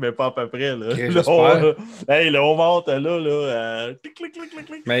paniqué, mais pas à peu près, là. Okay, Hey, le homard, t'es là. Clic, clic, clic, clic,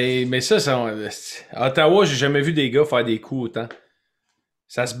 clic. Mais ça, à Ottawa, j'ai jamais vu des gars faire des coups autant.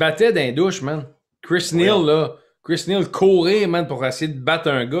 Ça se battait dans les douches, man. Chris Neal courait, man, pour essayer de battre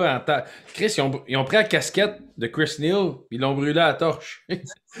un gars. Chris, ils ont pris la casquette de Chris Neal, ils l'ont brûlé à la torche. Non.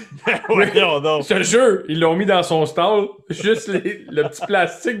 Je te jure, ils l'ont mis dans son stall, juste le petit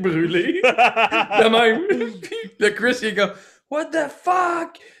plastique brûlé. De même. Puis le Chris, il est comme, what the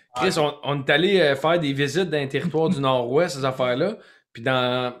fuck? Chris, on est allé faire des visites dans les territoires du Nord-Ouest, ces affaires-là. Puis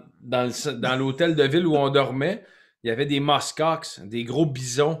dans l'hôtel de ville où on dormait, il y avait des muskox, des gros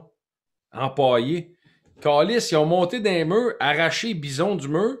bisons empaillés. Calice, ils ont monté dans les murs, arraché les bisons du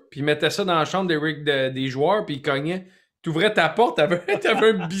mur, puis ils mettaient ça dans la chambre des joueurs, puis ils cognaient. Tu ouvrais ta porte, t'avais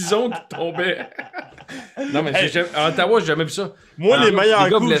un bison qui tombait. Non, mais à Ottawa, j'ai jamais vu ça. Moi, les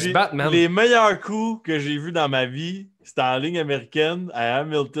meilleurs coups que j'ai vus dans ma vie, c'était en ligne américaine, à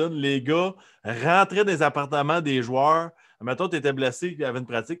Hamilton. Les gars rentraient dans les appartements des joueurs. Mettons, tu étais blessé, il y avait une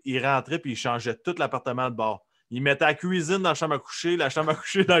pratique, ils rentraient puis ils changeaient tout l'appartement de bord. Ils mettaient la cuisine dans la chambre à coucher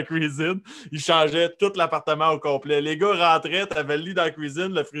dans la cuisine. Ils changeaient tout l'appartement au complet. Les gars rentraient, t'avais le lit dans la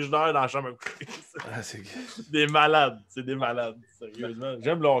cuisine, le frigidaire dans la chambre à coucher. C'est des malades. C'est des malades. Sérieusement.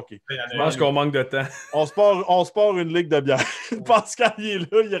 J'aime le hockey. Je pense qu'on manque de temps. On se part une ligue de bière. Pascal, il est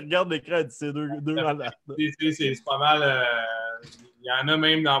là, il regarde l'écran et dit c'est deux malades. C'est pas mal. Il y en a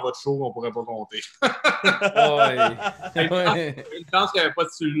même dans votre show qu'on pourrait pas compter. Une chance qu'il n'y avait pas de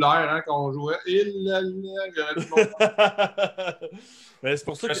cellulaire hein, quand on jouait. Mais c'est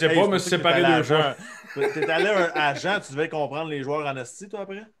pour ça que je sais pas, me séparer de joueurs. T'es allé à agent, tu devais comprendre les joueurs en esti, toi,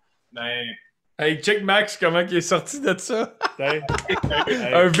 après? Ben. Hey, check Max, comment il est sorti de ça?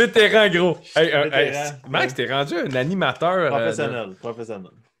 Un vétéran, gros. Max, t'es rendu un animateur.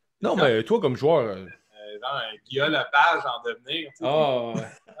 Professionnel. Non, mais toi, comme joueur. Guillaume Lepage en devenir. Oh,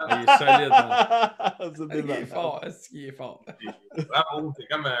 il est solide. Hein. Il est fort. Bravo, t'es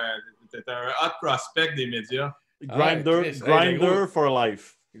un hot prospect des médias. Grinder for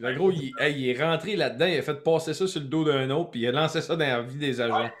life. Le gros, il est rentré là-dedans, il a fait passer ça sur le dos d'un autre, puis il a lancé ça dans la vie des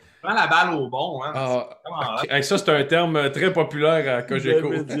agents. Ouais. Prends la balle au bon. Hein. Ça, c'est un terme très populaire à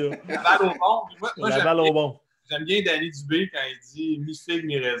Cogeco. La balle au bon. Moi, la balle au bon. J'aime bien Danny Dubé quand il dit « mi-figue,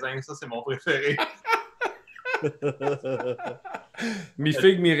 mi-raisin ». Ça, c'est mon préféré.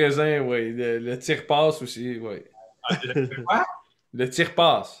 Mi-figue, mi-raisin, oui. Le tire-passe aussi, oui. Quoi? Le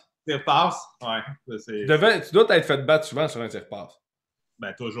tire-passe. Tire-passe? Ouais. Tu dois t'être fait battre souvent sur un tire-passe.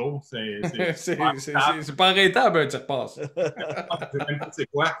 Ben, toujours. C'est pas arrêtable, un tire-passe. C'est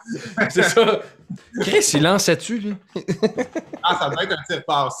quoi? C'est ça. Chris, il lançait-tu, lui? Ça doit être un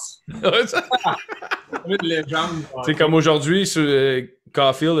tire-passe. Une légende. C'est comme aujourd'hui,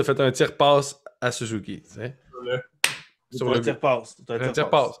 Caulfield a fait un tire-passe à Suzuki. Tu sais? C'est un tire-passe.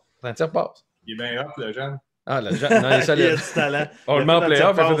 Un tire-passe. Il est bien hot, le jeune. Ah, le jeune. Non, il est solide. Il a du talent. On le met en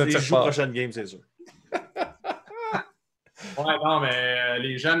playoff, il a fait un tire-passe. Il joue prochaine game, c'est sûr. Ouais, non, mais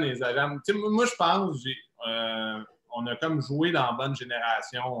les jeunes, les agents. Tu sais, moi, je pense, on a comme joué dans la bonne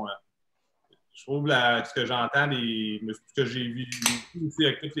génération. Je trouve ce que j'entends, ce que j'ai vu aussi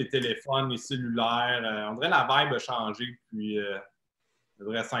avec tous les téléphones, les cellulaires, on dirait la vibe a changé depuis, je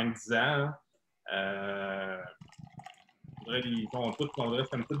dirais, 5-10 ans. On dirait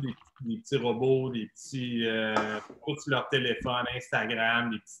comme tous des petits robots, des petits. Tout sur leur téléphone,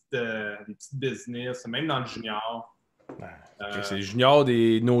 Instagram, des petites business, même dans le junior. C'est le junior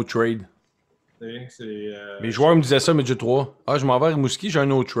des no trade. Mes joueurs me disaient ça, mais j'ai 3. Ah, je m'en vais à Rimouski, j'ai un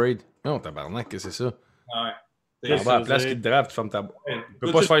no trade. Non, tabarnak, qu'est-ce que c'est ça? Ouais. On va à la place qui te draft, tu fermes ta boîte. Tu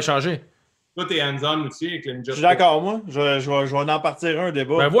peux pas se faire échanger. Toi, t'es hands-on aussi avec le Ninja. Je suis d'accord, moi. Je vais en partir un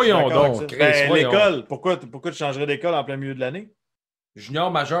débat. Ben voyons donc. L'école, pourquoi tu changerais d'école en plein milieu de l'année?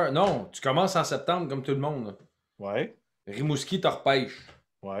 Junior majeur, non. Tu commences en septembre comme tout le monde. Là. Ouais. Rimouski te repêche.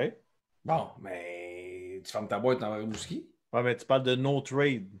 Ouais. Bon, mais tu fermes ta boîte dans Rimouski? Ouais, mais tu parles de no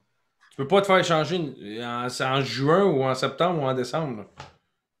trade. Tu peux pas te faire échanger en juin ou en septembre ou en décembre. Là.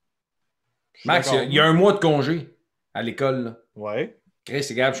 Max, il y a un mois de congé à l'école. Là. Ouais. Chris,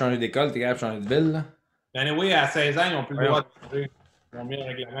 t'es capable de changer d'école, t'es capable de changer de ville. Là. Anyway, à 16 ans, ils n'ont plus le droit de changer. Ils ont mis le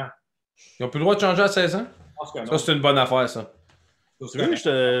règlement. Ils n'ont plus le droit de changer à 16 ans? Je pense que non. Ça, c'est une bonne affaire, ça. Tu veux,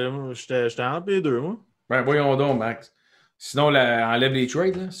 j'étais entre les deux, moi. Ben, voyons donc, Max. Sinon, enlève les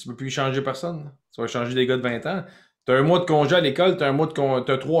trades. Là. Tu ne peux plus changer personne. Là. Tu vas changer des gars de 20 ans. Tu as un mois de congé à l'école, tu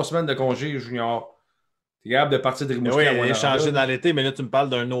as 3 semaines de congé junior. Tu es capable de partir de Rimouski à Oui, échanger dans l'été, mais là, tu me parles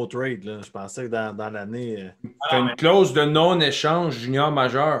d'un no trade. Là. Je pensais que dans l'année... Tu as une clause de non-échange junior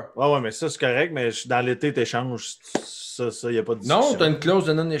majeur. Ouais, mais ça, c'est correct, mais dans l'été, tu échanges. Ça, il n'y a pas de discussion. Non, tu as une clause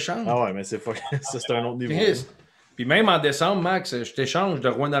de non-échange. Ah ouais, mais ça, c'est un autre niveau. Puis même en décembre, Max, je t'échange de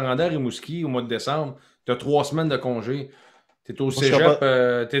Rouyn-Noranda à Rimouski au mois de décembre. Tu as 3 semaines de congé. Tu es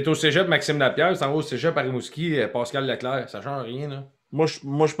au cégep Maxime Lapierre, tu t'en vas au cégep à Rimouski, Pascal Leclaire. Ça change rien, là. Moi,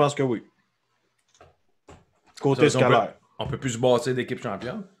 je pense que oui. Côté scolaire. On peut plus se bâtir d'équipe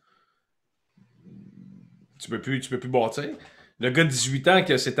championne. Tu peux plus bâtir. Le gars de 18 ans,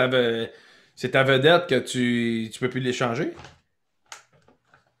 que c'est ta vedette, que tu peux plus l'échanger.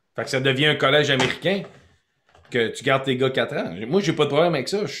 Fait que ça devient un collège américain. Que tu gardes tes gars 4 ans. Moi, j'ai pas de problème avec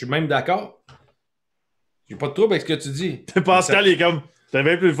ça. Je suis même d'accord. J'ai pas de trouble avec ce que tu dis. Pascal, il est comme... C'était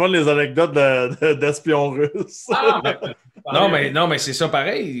bien plus le fun, les anecdotes d'espions russes. Non, mais c'est ça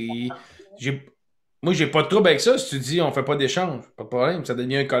pareil. Moi, j'ai pas de trouble avec ça. Si tu dis on fait pas d'échange, pas de problème. Ça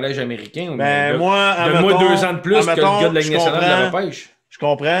devient un collège américain. Mais moi, donne-moi 2 ans de plus que le gars de la Ligue nationale de la repêche. Je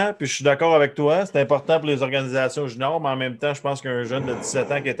comprends, puis je suis d'accord avec toi. C'est important pour les organisations juniors, mais en même temps, je pense qu'un jeune de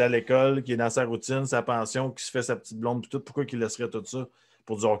 17 ans qui est à l'école, qui est dans sa routine, sa pension, qui se fait sa petite blonde, puis tout, pourquoi il laisserait tout ça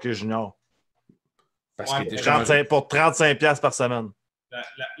pour du hockey junior? Parce qu'il était 35, pour 35$ par semaine.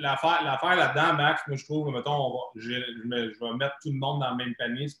 L'affaire là-dedans, Max, moi je trouve, mettons, je vais mettre tout le monde dans le même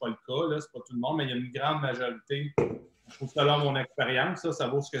panier, c'est pas le cas, là, c'est pas tout le monde, mais il y a une grande majorité. Je trouve que selon mon expérience, ça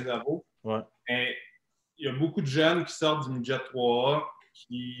vaut ce que ça vaut. Ouais. Mais il y a beaucoup de jeunes qui sortent du midget 3A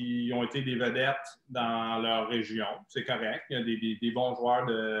qui ont été des vedettes dans leur région. C'est correct. Il y a des bons joueurs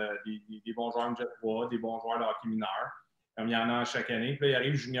des bons joueurs de midget 3A, des bons joueurs de hockey mineur, comme il y en a chaque année. Puis là, il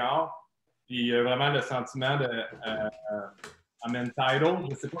arrive junior, puis il y a vraiment le sentiment de I'm entitled. Je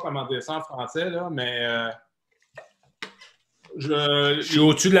ne sais pas comment dire ça en français, là, mais je suis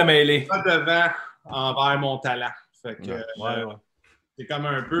au-dessus de la mêlée. Pas devant envers mon talent. Fait que, ouais. C'est comme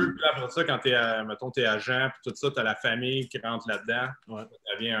un peu, puis après ça, quand t'es agent, puis tout ça, t'as la famille qui rentre là-dedans. Ouais.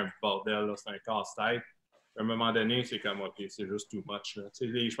 Ça devient un bordel, là, c'est un casse-tête. À un moment donné, c'est comme, OK, c'est juste too much. Là.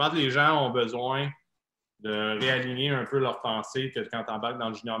 Je pense que les gens ont besoin de réaligner un peu leur pensée que quand t'embarques dans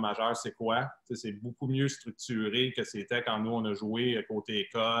le junior majeur, c'est quoi? C'est beaucoup mieux structuré que c'était quand nous, on a joué côté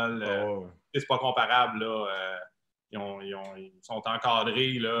école. C'est pas comparable, là. Ils sont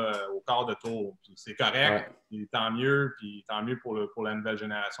encadrés là, au quart de tour. C'est correct, puis tant mieux pour la nouvelle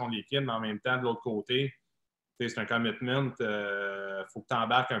génération de l'équipe, mais en même temps, de l'autre côté, c'est un commitment. Faut que tu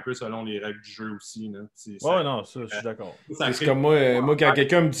embarques un peu selon les règles du jeu aussi. Là. Non, ça, je suis d'accord. C'est comme moi, quand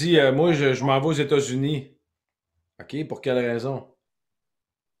quelqu'un me dit moi, je m'en vais aux États-Unis. OK, pour quelle raison?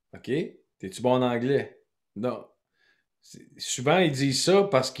 OK, t'es-tu bon en anglais? Non. Souvent, ils disent ça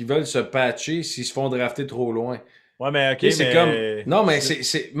parce qu'ils veulent se patcher s'ils se font drafter trop loin. Ouais, mais OK, c'est comme... Non, mais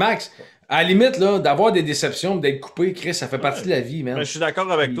c'est... Max, à la limite, là, d'avoir des déceptions, d'être coupé, Chris, ça fait partie de la vie, man. Mais je suis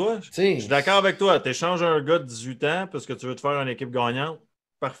d'accord avec toi. Je suis d'accord avec toi. Tu échanges un gars de 18 ans parce que tu veux te faire une équipe gagnante.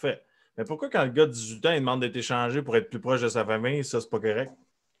 Parfait. Mais pourquoi quand le gars de 18 ans, il demande d'être échangé pour être plus proche de sa famille, ça, c'est pas correct?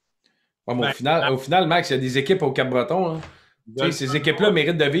 Ouais, mais au final, Max, il y a des équipes au Cap-Breton, là. Ces équipes-là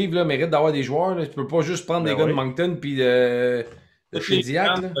méritent de vivre, là, méritent d'avoir des joueurs. Là. Tu peux pas juste prendre des gars de Moncton puis de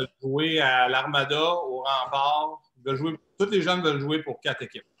Chédiac. Tous les gens veulent jouer à l'Armada, au Rempart. Tous les gens veulent jouer pour 4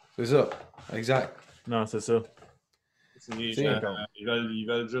 équipes. C'est ça. Exact. Non, c'est ça. Ils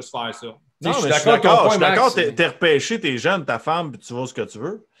veulent juste faire ça. Non, mais je suis d'accord. T'es repêché, t'es jeune, ta femme, puis tu vois ce que tu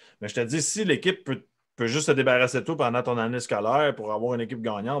veux. Mais je te dis, si l'équipe peut juste se débarrasser de toi pendant ton année scolaire pour avoir une équipe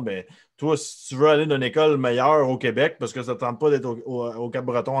gagnante, ben toi, si tu veux aller dans une école meilleure au Québec, parce que ça ne te tente pas d'être au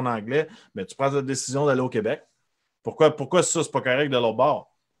Cap-Breton en anglais, ben tu prends la décision d'aller au Québec. Pourquoi ça, c'est pas correct de l'autre bord?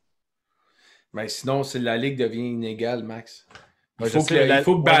 Ben sinon, la Ligue devient inégale, Max. Il faut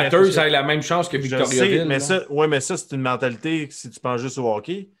que Batters ait la même chance que Victoriaville. Mais ça, c'est une mentalité si tu penses juste au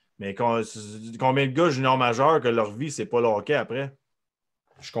hockey. Mais combien de gars juniors majeurs que leur vie, c'est pas le hockey après?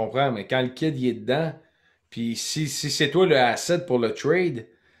 Je comprends, mais quand le kid il est dedans, puis si c'est toi le asset pour le trade,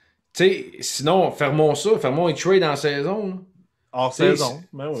 tu sais, sinon, fermons un trade en saison. Là. Hors saison,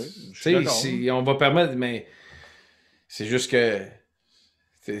 ben oui. On va permettre, mais c'est juste que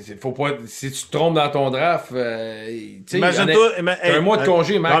Faut pas, si tu te trompes dans ton draft, Imagine-toi. t'as un mois de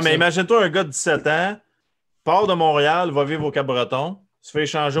congé, Max. Non, mais imagine-toi un gars de 17 ans, part de Montréal, va vivre au Cap-Breton, se fait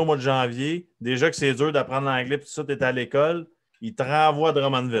échanger au mois de janvier. Déjà que c'est dur d'apprendre l'anglais, puis tout ça, t'es à l'école, il te renvoie à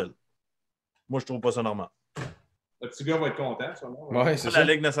Drummondville. Moi, je trouve pas ça normal. Le petit gars va être content, sûrement. Ouais, c'est C'est ça.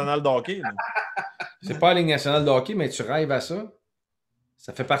 la Ligue nationale de hockey. Là. C'est pas la Ligue nationale de hockey, mais tu rêves à ça.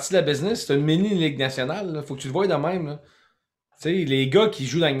 Ça fait partie de la business. C'est une mini-Ligue nationale. Là. Faut que tu le voies de même. Là. Tu sais, les gars qui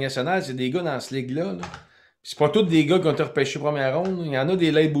jouent dans la Ligue nationale, c'est des gars dans cette ligue-là. Là. C'est pas tous des gars qui ont été repêchés première ronde. Là. Il y en a des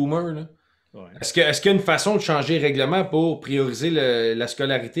late boomers. Là. Ouais. Est-ce qu'il y a une façon de changer le règlement pour prioriser la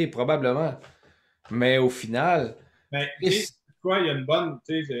scolarité? Probablement. Mais au final... Mais tu sais quoi, il y a une bonne,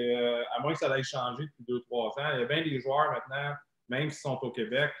 à moins que ça aille changer depuis 2-3 ans, il y a bien des joueurs maintenant, même s'ils sont au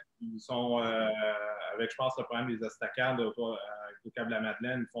Québec, ils sont avec, je pense, le problème des estacades avec le câble de la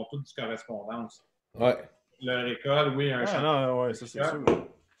Madeleine, ils font toutes du correspondance. Ouais. Leur école, oui, Non, ouais, ça c'est sûr.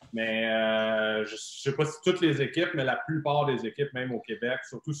 Mais je ne sais pas si toutes les équipes, mais la plupart des équipes, même au Québec,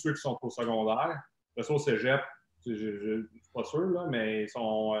 surtout ceux qui sont au secondaire, après ça au cégep, je ne suis pas sûr, là, mais ils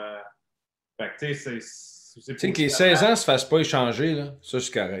sont. Fait que, tu sais, Tu sais que les 16 ans ne se fassent pas échanger, là. Ça,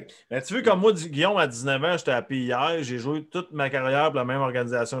 c'est correct. Ben, tu veux, comme moi, Guillaume, à 19 ans, j'étais à PIR, j'ai joué toute ma carrière pour la même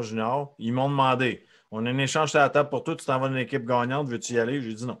organisation junior. Ils m'ont demandé, on a un échange à la table pour toi, tu t'en vas dans une équipe gagnante, veux-tu y aller?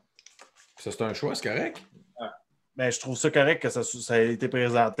 J'ai dit non. Ça, c'est un choix, c'est correct. Ben, je trouve ça correct que ça ait été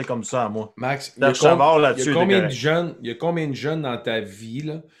présenté comme ça à moi. Max, il y a combien de jeunes dans ta vie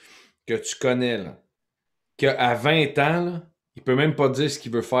là, que tu connais, là, qu'à 20 ans, là, il peut même pas dire ce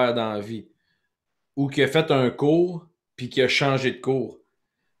qu'il veut faire dans la vie? Ou qui a fait un cours, puis qui a changé de cours.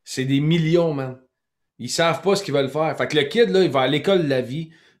 C'est des millions, man. Ils savent pas ce qu'ils veulent faire. Fait que le kid, là, il va à l'école de la vie,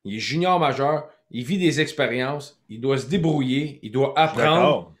 il est junior majeur, il vit des expériences, il doit se débrouiller, il doit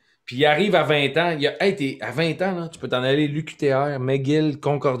apprendre. Puis il arrive à 20 ans, à 20 ans, là, tu peux t'en aller l'UQTR, McGill,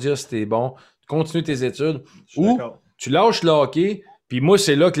 Concordia si t'es bon, continue tes études. Ou tu lâches le hockey, puis moi,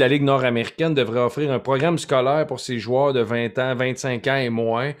 c'est là que la Ligue nord-américaine devrait offrir un programme scolaire pour ses joueurs de 20 ans, 25 ans et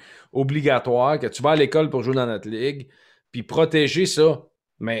moins, obligatoire, que tu vas à l'école pour jouer dans notre ligue, puis protéger ça.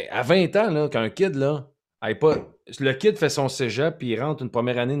 Mais à 20 ans, là, qu'un kid, là, le kid fait son cégep, puis il rentre une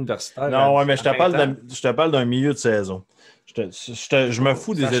première année universitaire. Non, ouais, mais je te parle d'un milieu de saison. Je me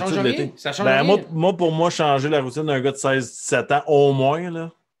fous des études d'été. Ça change rien. Moi, pour moi, changer la routine d'un gars de 16-17 ans, au moins,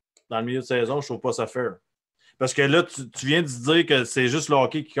 là, dans le milieu de saison, je trouve pas ça fair. Parce que là, tu viens de dire que c'est juste le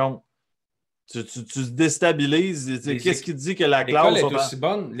hockey qui compte. Tu te déstabilises. Qu'est-ce qui te dit que la classe... L'école est aussi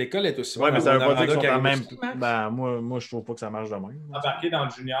bonne. Oui, mais ça veut pas dire qu'ils sont en même... Ben, moi, je trouve pas que ça marche de même. Embarquer dans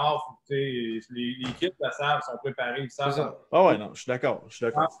le junior, les équipes le savent, sont préparées, ils savent. Ah ouais, non, je suis d'accord. Je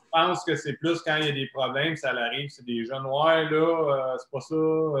pense que c'est plus quand il y a des problèmes, ça arrive, c'est des jeunes, ouais, là, c'est pas ça,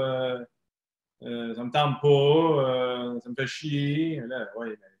 ça me tente pas, ça me fait chier. Là, ouais,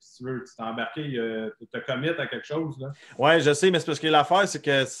 ben, si tu veux, tu t'es embarqué, tu te commit à quelque chose. Là. Ouais, je sais, mais c'est parce que l'affaire, c'est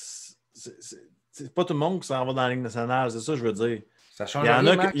que c'est pas tout le monde qui s'en va dans la Ligue nationale, c'est ça que je veux dire. Ça change rien,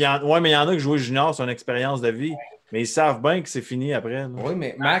 Max. Mais il y en a qui jouent junior, c'est une expérience de vie. Mais ils savent bien que c'est fini après. Là. Oui,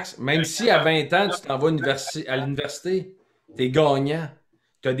 mais Max, même si à 20 ans, tu t'en vas à l'université, t'es gagnant.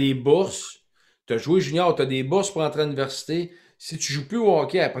 T'as des bourses. T'as joué junior, t'as des bourses pour entrer à l'université. Si tu joues plus au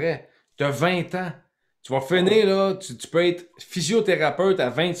hockey après, t'as 20 ans. Tu vas finir, là, tu peux être physiothérapeute à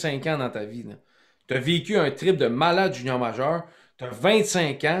 25 ans dans ta vie. Tu as vécu un trip de malade junior majeur. Tu as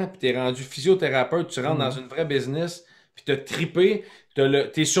 25 ans, puis tu es rendu physiothérapeute, tu rentres dans une vraie business, puis tu as trippé. Tu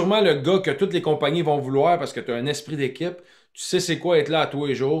es sûrement le gars que toutes les compagnies vont vouloir parce que tu as un esprit d'équipe. Tu sais c'est quoi être là à tous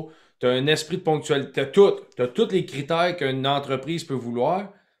les jours. Tu as un esprit de ponctualité. Tu as tous les critères qu'une entreprise peut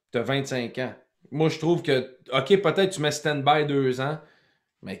vouloir. Tu as 25 ans. Moi, je trouve que, OK, peut-être tu mets stand-by 2 ans,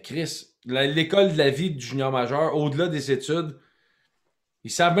 mais Chris, l'école de la vie du junior majeur, au-delà des études, ils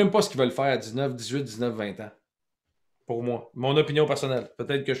savent même pas ce qu'ils veulent faire à 19, 18, 19, 20 ans. Pour moi. Mon opinion personnelle.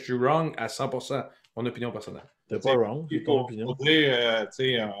 Peut-être que je suis wrong à 100%. Mon opinion personnelle. T'es pas wrong. C'est ton opinion. Pour dire,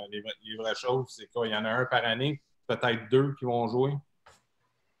 les vraies choses, c'est quoi? Il y en a un par année, peut-être 2 qui vont jouer.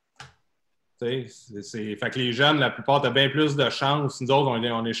 Fait que les jeunes, la plupart, t'as bien plus de chance. Nous autres, on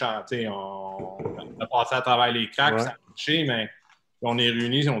a passé à travers les cracks, ça a marché, mais on est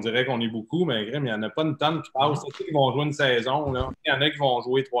réunis, on dirait qu'on est beaucoup, mais il n'y en a pas une tonne qui passent. Ils vont jouer une saison. Là. Il y en a qui vont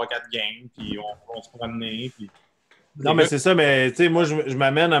jouer 3-4 games, puis vont se promener. Puis... Non, mais c'est ça, mais tu sais, moi, je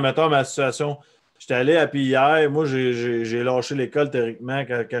m'amène à ma situation. J'étais allé à hier, moi, j'ai lâché l'école théoriquement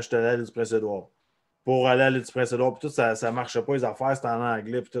quand j'étais allé à l'Édu Prince-Édouard. Pour aller à l'Édu Prince-Édouard, puis tout, ça ne marchait pas, les affaires, c'était en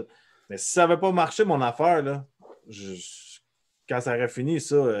anglais, puis tout. Mais si ça n'avait pas marché, mon affaire, là, quand ça aurait fini,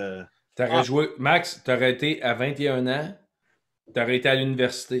 ça... T'aurais joué... Max, t'aurais été à 21 ans, t'aurais été à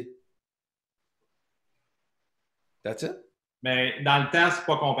l'université. That's it? Mais dans le temps, c'est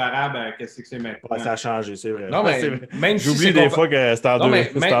pas comparable à ce que c'est maintenant. Ouais, ça a changé, c'est vrai. Non, mais même si j'oublie des fois que c'était en, non, mais,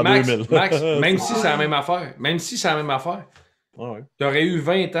 c'était en Max, 2000. Max, même si c'est la même affaire, Ouais. tu aurais eu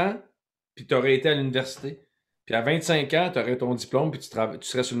 20 ans, puis tu aurais été à l'université. Puis à 25 ans, tu aurais ton diplôme, puis tu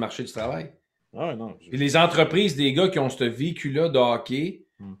serais sur le marché du travail. Ah non. Puis les entreprises des gars qui ont ce vécu-là de hockey,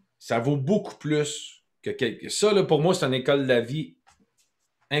 ça vaut beaucoup plus que ça, là, pour moi, c'est une école de la vie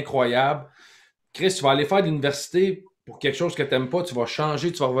incroyable. Chris, tu vas aller faire de l'université pour quelque chose que tu n'aimes pas, tu vas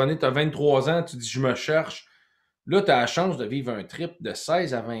changer, tu vas revenir, tu as 23 ans, tu dis je me cherche. Là, tu as la chance de vivre un trip de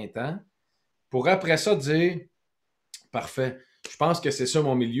 16 à 20 ans pour après ça dire parfait, je pense que c'est ça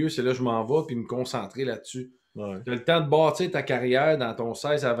mon milieu, c'est là que je m'en vais, puis me concentrer là-dessus. Ouais. Tu as le temps de bâtir ta carrière dans ton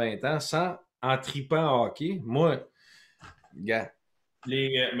 16 à 20 ans sans en tripant hockey. Moi, gars.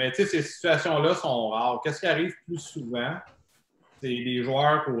 Mais tu sais, ces situations-là sont rares. Qu'est-ce qui arrive plus souvent? C'est les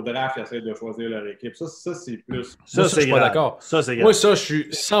joueurs qu'au draft essaient de choisir leur équipe. Ça c'est plus. Ça, je suis pas d'accord. Ça, c'est grave. Moi, ça, je suis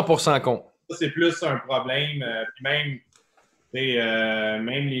 100% contre. Ça, c'est plus un problème. Puis même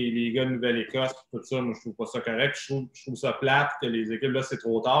les gars de Nouvelle-Écosse, tout ça, moi, je trouve pas ça correct. Je trouve ça plate que les équipes, là, c'est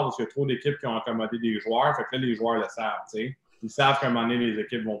trop tard parce qu'il y a trop d'équipes qui ont accommodé des joueurs. Fait que là, les joueurs le savent, tu sais. Ils savent qu'à un moment donné, les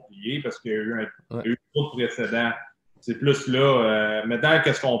équipes vont plier parce qu'il y a eu trop de précédents. C'est plus là. Maintenant,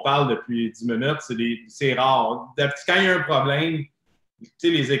 qu'est-ce qu'on parle depuis 10 minutes? C'est rare. Quand il y a un problème, tu sais,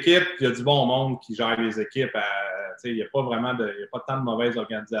 les équipes, il y a du bon monde qui gère les équipes. Il n'y a pas vraiment tant de mauvaise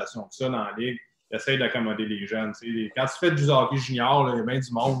organisation que ça dans la ligue. Ils essayent d'accommoder les jeunes. Quand tu fais du hockey junior, il y a bien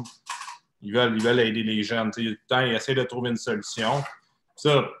du monde. Ils veulent aider les jeunes. Tout le temps, ils essaient de trouver une solution.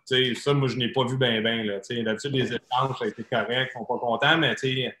 Ça, moi, je n'ai pas vu bien. D'habitude, les échanges, ça a été correct, ils sont pas contents, mais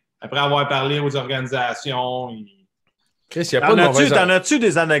après avoir parlé aux organisations, Chris, il n'y a pas de mauvaise... T'en as-tu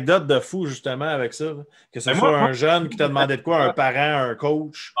des anecdotes de fou, justement, avec ça? Là? Que ce soit un jeune qui t'a demandé de quoi, un parent, un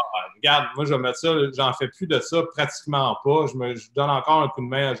coach? Regarde, moi, je vais mettre ça, j'en fais plus de ça, pratiquement pas. Je donne encore un coup de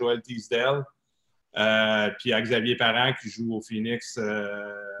main à Joël Teasdale, puis à Xavier Parent, qui joue au Phoenix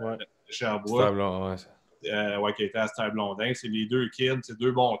de Sherbrooke. Qui était à Stade Blondin. C'est les deux kids, c'est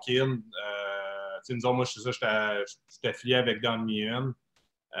deux bons kids. Nous autres, moi, j'étais affilié avec Don Meehan.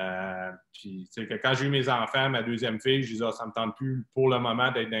 Puis, quand j'ai eu mes enfants, ma deuxième fille, je disais, ça me tente plus pour le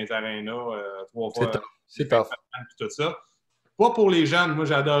moment d'être dans les arénas 3 fois. C'est tough. Tout ça. Pas pour les jeunes. Moi,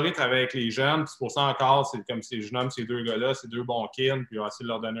 j'ai adoré travailler avec les jeunes. C'est pour ça encore, c'est comme si je nomme ces deux gars-là, ces deux bons kids, puis on va essayer de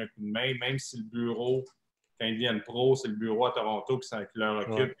leur donner un coup de main, même si le bureau, quand ils deviennent pros, c'est le bureau à Toronto qui leur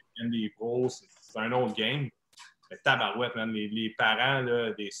occupe, ils deviennent des pros, c'est un autre game. Mais tabarouette, man, les parents,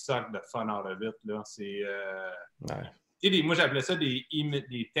 là, des socs de fun en revite, là, c'est... moi, j'appelais ça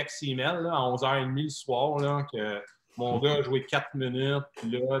des textes email à 11h30 le soir, là, que mon gars a joué 4 minutes,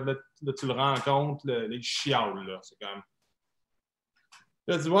 puis là, tu le rencontres, les chiales, là. C'est comme...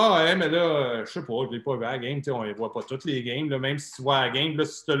 Là, tu vois, mais là, je sais pas, je ne l'ai pas vu à la game, on ne voit pas toutes les games, là, même si tu vois à la game, là,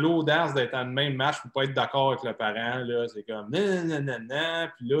 si tu as l'audace d'être en même match, tu ne peux pas être d'accord avec le parent, là, c'est comme non,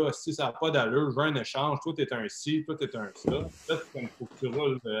 puis là, si ça n'a pas d'allure, je veux un échange, toi, tu es un ci, toi, tu es un ça. Là, c'est comme, il faut que tu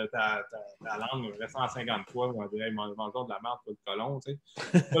roules ta langue 150 fois, on dirait, mangeons de la merde pour le colon, tu sais.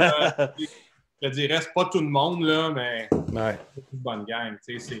 Je te dirais, c'est pas tout le monde, là, mais c'est une bonne gang,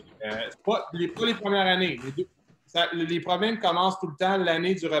 tu sais. C'est pas les premières années, les problèmes commencent tout le temps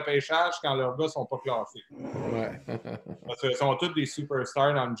l'année du repêchage quand leurs gars ne sont pas classés. Parce qu'ils sont tous des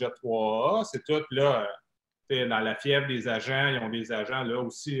superstars dans le Jet 3A. C'est tout, là, dans la fièvre des agents. Ils ont des agents, là,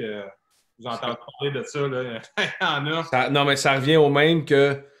 aussi. Vous entendez parler de ça, là. Il y en a. Non, mais ça revient au même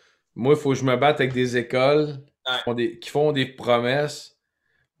que moi, il faut que je me batte avec des écoles qui font des promesses.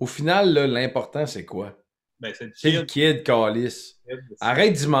 Au final, là, l'important, c'est quoi? Ben, c'est le kid, calice.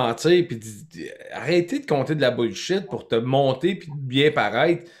 Arrête d'y mentir, puis arrêtez de compter de la bullshit pour te monter puis bien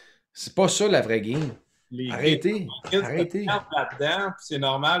paraître. C'est pas ça la vraie game. Arrêtez. Arrêtez. Là-dedans, c'est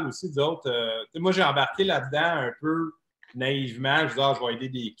normal aussi d'autres. Moi, j'ai embarqué là-dedans un peu naïvement. Je disais, je vais aider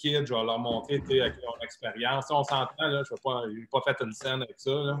des kids, je vais leur montrer avec leur expérience. On s'entend, là, je n'ai pas fait une scène avec ça.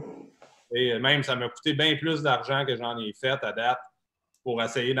 Là. Et même, ça m'a coûté bien plus d'argent que j'en ai fait à date, pour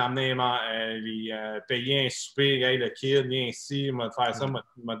essayer d'emmener payer un souper, hey, le kid, viens ici, m'a te faire ça, m'a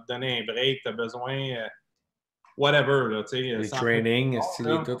te donner un break, t'as besoin, whatever, là, tu sais. Les trainings,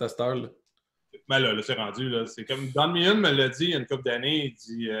 style tout à cette heure-là. Ben là, c'est rendu, là, c'est comme, Don Meehan me l'a dit il y a une couple d'années, il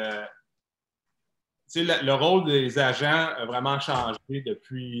dit, tu sais, le rôle des agents a vraiment changé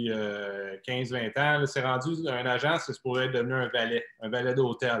depuis 15-20 ans, là, c'est rendu, un agent, c'est pour être devenu un valet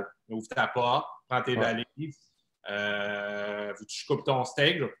d'hôtel. Ouvre ta porte, prends tes valises, tu coupes ton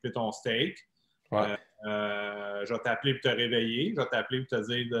steak, je vais couper ton steak. Je vais t'appeler pour te réveiller. Je vais t'appeler pour te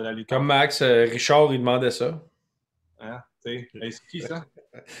dire d'aller... Comme Max, Richard, il demandait ça. Hein? sais. Hey, c'est qui ça?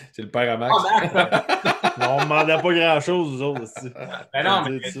 C'est le père à Max. On ne demandait pas grand-chose, nous autres. Ben non,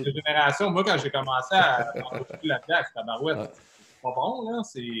 mais cette génération, moi, quand j'ai commencé à m'embaucher là-dedans, c'est tabarouette. C'est pas bon, là.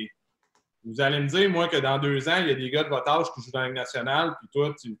 Vous allez me dire, moi, que dans 2 ans, il y a des gars de votre âge qui jouent dans la Ligue nationale, puis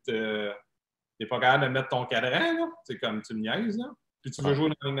toi, tu n'es pas capable de mettre ton cadran, là. C'est comme tu me niaises, là. Puis tu veux jouer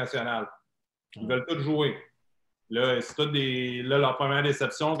dans la Ligue nationale. Ils veulent tous jouer. Là, c'est tout là, leur première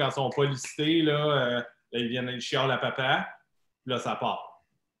déception, quand ils sont pas listés, là, ils chialent à papa, puis là, ça part.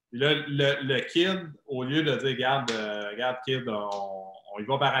 Puis là, le kid, au lieu de dire, regarde, kid, on y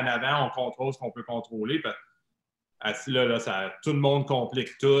va par en avant, on contrôle ce qu'on peut contrôler, assis là, tout le monde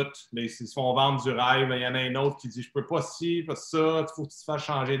complique tout. Ils se font vendre du rêve. Il y en a un autre qui dit, je peux pas ci, pas ça, il faut que tu te fasses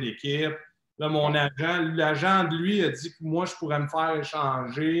changer d'équipe. Là, l'agent de lui a dit que moi, je pourrais me faire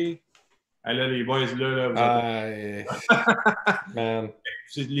échanger. Ah, là, les boys, là vous man.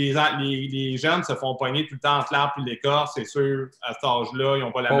 Les jeunes se font pogner tout le temps entre l'arbre et l'écorce. C'est sûr, à cet âge-là, ils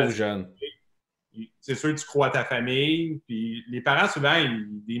n'ont pas la Pauvre jeune. C'est sûr que tu crois à ta famille. Puis les parents, souvent,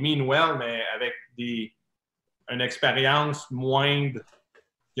 ils mean well, mais avec une expérience moindre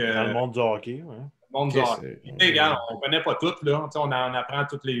que dans le monde du hockey. Ouais. Le monde du hockey. Regarde, on ne connaît pas tout, là. On apprend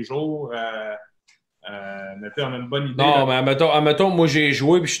tous les jours. Mais on a une bonne idée. Non, là. mais admettons, moi j'ai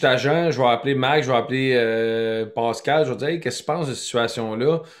joué puis je suis agent, je vais appeler Max, je vais appeler Pascal, je vais dire hey, qu'est-ce que tu penses de cette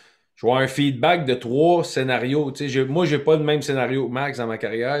situation-là? Je vais avoir un feedback de 3 scénarios. Moi, j'ai pas le même scénario que Max dans ma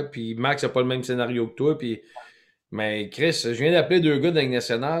carrière, puis Max n'a pas le même scénario que toi. Puis... Mais Chris, je viens d'appeler 2 gars de la Ligue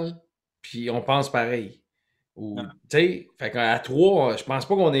nationale, puis on pense pareil. Fait qu'à 3, je pense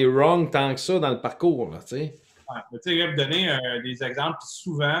pas qu'on est wrong tant que ça dans le parcours. Là, ouais, mais je vais vous donner des exemples.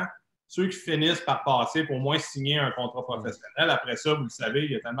 Souvent, ceux qui finissent par passer pour au moins signer un contrat professionnel, après ça, vous le savez,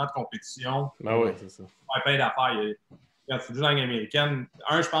 il y a tellement de compétition. Ben oui, c'est ça. Il y a plein d'affaires. Quand tu joues dans la Ligue américaine,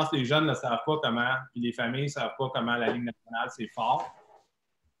 je pense que les jeunes ne savent pas comment, puis les familles ne savent pas comment la Ligue nationale, c'est fort.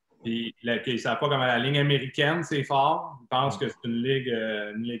 Puis ils ne savent pas comment la Ligue américaine, c'est fort. Ils pensent que c'est une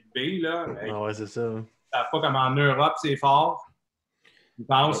ligue B. Là. Ouais, c'est ça. Hein. Ils ne savent pas comment en Europe, c'est fort. Ils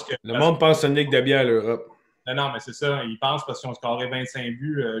pensent que... Le monde pense que c'est une ligue de bière, l'Europe. Non, mais c'est ça. Ils pensent parce qu'ils ont scoré 25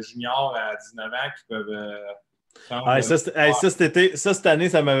 buts juniors à 19 ans qu'ils peuvent... Cette année,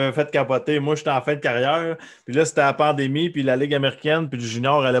 ça m'avait fait capoter. Moi, j'étais en fin de carrière. Puis là, c'était la pandémie. Puis la Ligue américaine. Puis le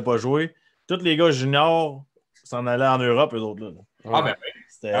junior n'allait pas jouer. Tous les gars juniors s'en allaient en Europe, eux autres. Là. Ah, ben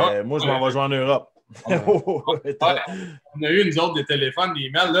oui. Moi, je m'en vais jouer en Europe. On a eu, nous autres, des téléphones, des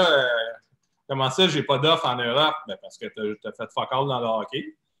emails. Là, comment ça, j'ai pas d'offre en Europe? Ben, parce que tu as fait fuck all dans le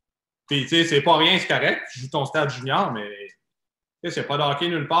hockey. Puis, tu sais, c'est pas rien, c'est correct. Tu joues ton stade junior, mais tu sais, c'est pas de hockey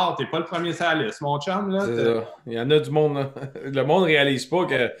nulle part. T'es pas le premier sur la liste, mon chum. Là, il y en a du monde. Là. Le monde réalise pas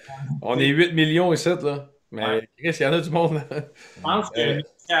qu'on est 8 millions ici. Là. Mais Chris, il y en a du monde. Là. Je pense qu'il y a une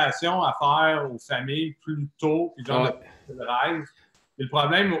éducation à faire aux familles plus tôt, puis genre de rêve. Et le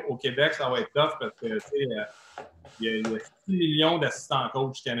problème au Québec, ça va être tough parce que, tu sais, il y a 6 millions d'assistants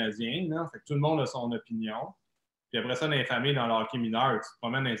coachs canadiens. Là, fait que tout le monde a son opinion. Puis après ça, dans les familles, dans le hockey mineur, tu te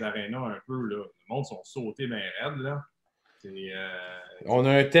promènes dans les arénas un peu. Là, le monde sont sautés bien raides. Là. On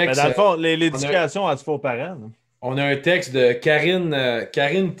a un texte. Mais dans le fond, l'éducation, elle se fait aux parents. Là. On a un texte de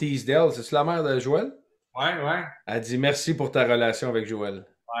Karine Teasdale. C'est-tu la mère de Joël? Oui. Elle dit merci pour ta relation avec Joël.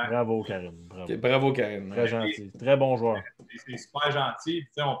 Ouais. Bravo, Karine. Bravo, bravo Karine. Très gentil. Très bon joueur. C'est super gentil.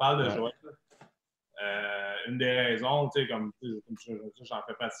 Puis, on parle de Joël. Une des raisons, comme j'en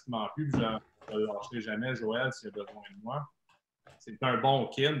fais pratiquement plus, puis je ne lâcherai jamais Joël s'il a besoin de moi. C'est un bon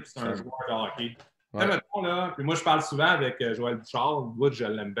kid, puis c'est un joueur de hockey. Ouais. Mettons, là, puis moi, je parle souvent avec Joël Bouchard. Wood, je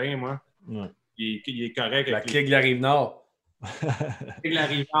l'aime bien, moi. Ouais. Il est correct. La clique de la Rive-Nord. La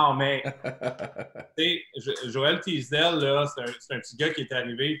Rive-Nord, mais Joël Teasdale, là, c'est un petit gars qui est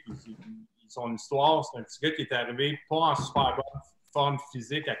arrivé, puis son histoire, c'est un petit gars qui est arrivé pas en super bonne forme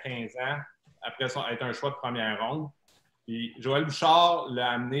physique à 15 ans, après être un choix de première ronde. Puis Joël Bouchard l'a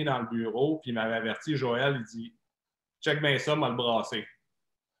amené dans le bureau, puis il m'avait averti, Joël, il dit « Check bien ça, m'a le brassé. »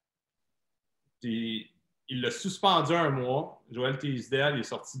 Puis il l'a suspendu un mois. Joël Teasdale, il est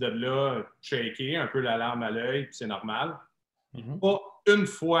sorti de là, shaké, un peu la larme à l'œil, puis c'est normal. Pas une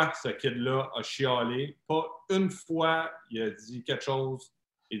fois ce kid-là a chialé, pas une fois il a dit quelque chose.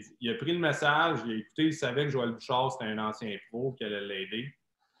 Il a pris le message, il a écouté, il savait que Joël Bouchard, c'était un ancien pro qui allait l'aider.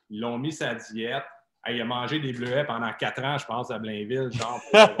 Ils l'ont mis sa diète. Il a mangé des bleuets pendant 4 ans, je pense, à Blainville. Genre,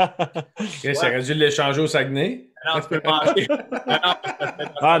 ça aurait dû l'échanger au Saguenay. Non, tu peux manger.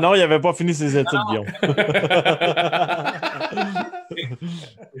 Non, il n'avait pas fini ses études, Guillaume.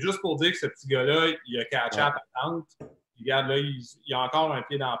 Juste pour dire que ce petit gars-là, il a catché à la patente. Regarde, là, il a encore un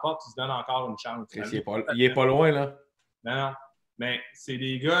pied dans la porte, il se donne encore une chance. Il est pas loin, là. Non. Mais c'est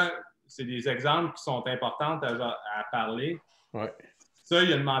des gars, c'est des exemples qui sont importants à parler. Ouais. Ça, il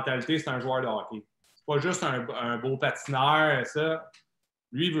y a une mentalité, c'est un joueur de hockey. C'est pas juste un beau patineur, ça.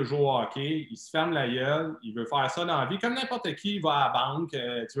 Lui, il veut jouer au hockey, il se ferme la gueule, il veut faire ça dans la vie. Comme n'importe qui, il va à la banque,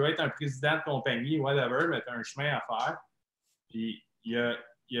 tu veux être un président de compagnie, whatever, mais tu as un chemin à faire. Puis il a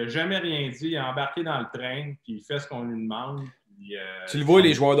jamais rien dit, il est embarqué dans le train, puis il fait ce qu'on lui demande. Puis, tu le vois,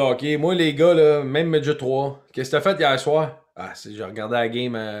 les joueurs de hockey. Moi, les gars, là, même Midget 3, qu'est-ce que t'as fait hier soir? Ah, j'ai regardé la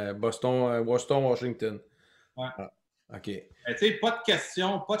game à Boston, Washington. Ouais. Ah, OK. Tu sais, pas de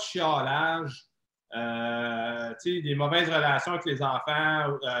questions, pas de chiolage. Des mauvaises relations avec les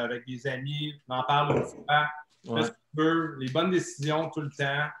enfants, avec des amis, on en parle une fois. Fais ce que tu veux, les bonnes décisions tout le temps.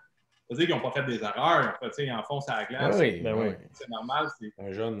 Ça veut dire qu'ils n'ont pas fait des erreurs. Ils en font ça à la glace. Oui, c'est normal. C'est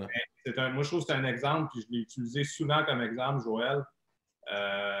un jeune. moi, je trouve que c'est un exemple, puis je l'ai utilisé souvent comme exemple, Joël.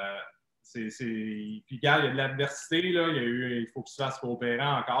 Puis, regarde, il y a de l'adversité. Là. Il faut qu'il se fasse coopérer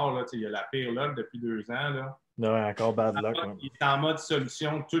encore. Là. Il y a la pire luck depuis 2 ans. Là. Ouais, encore bad luck. Il est en mode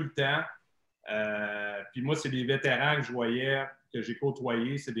solution tout le temps. Puis moi, c'est des vétérans que je voyais, que j'ai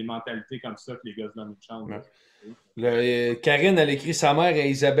côtoyés. C'est des mentalités comme ça que les gars se donnent une chance. Ouais. Karine, elle écrit sa mère est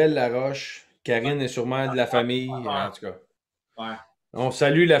Isabelle Laroche. Karine est sûrement de la famille, en tout cas. Ouais. On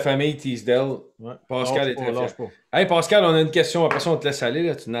salue la famille Teasdale. Ouais. Pascal est très fier. Hey Pascal, on a une question. Après ça, on te laisse aller.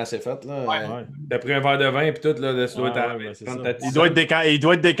 Là. Tu n'as assez fait. Là. Ouais. T'as pris un verre de vin et tout. Là, tu dois il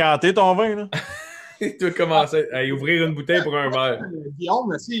doit être décanté, ton vin. Là. Il doit commencer à ouvrir une bouteille pour un verre.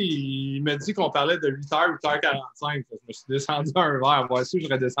 Guillaume, il m'a dit qu'on parlait de 8h, 8h45. Je me suis descendu un verre. Voici,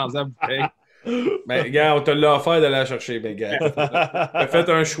 j'aurais descendu la bouteille. Ben, gars, on te l'a offert de la chercher, ben, gars. T'as fait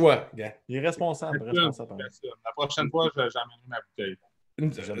un choix, gars. Il est responsable. La prochaine fois, j'amènerai ma bouteille.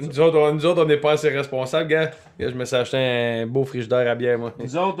 Nous autres, on n'est pas assez responsables, gars. Je me suis acheté un beau frigidaire à bière, moi.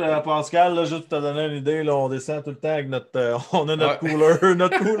 Nous autres, Pascal, là, juste pour te donner une idée, là, on descend tout le temps avec on a notre cooler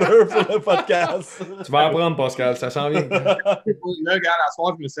pour le podcast. Tu vas apprendre, Pascal, ça sent bien. Là, gars, la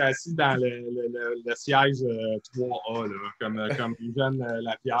soirée, je me suis assis dans le siège 3A, là, comme ils viennent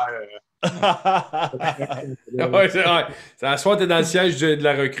la pierre. Ouais, c'est vrai. La soirée, t'es dans le siège de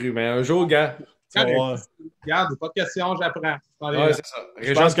la recrue, mais un jour, gars. Regarde, pas de questions, j'apprends. Ouais, c'est ça.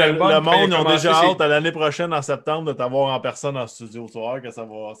 Je pense que le monde a déjà hâte à l'année prochaine, en septembre, de t'avoir en personne en studio. Tu vois que ça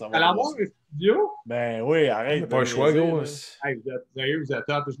va. À l'avoir un studio? Ben oui, arrête. Pas le choix, gros. Hey, vous êtes sérieux, vous êtes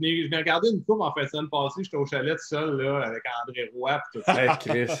top. Je n'ai regardé une coupe en fin de semaine passée. J'étais au chalet tout seul, là, avec André Roy. Tout ça. Hey,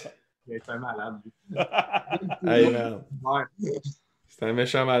 Chris. Il est un malade, lui. Hey, man. Ouais. C'est un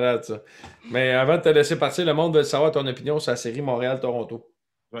méchant malade, ça. Mais avant de te laisser partir, le monde veut savoir ton opinion sur la série Montréal-Toronto.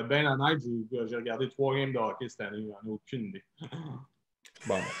 Je vais être bien honnête, j'ai regardé 3 games de hockey cette année. J'en ai aucune idée.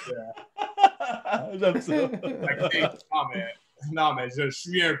 Bon. J'aime ça. Non, mais je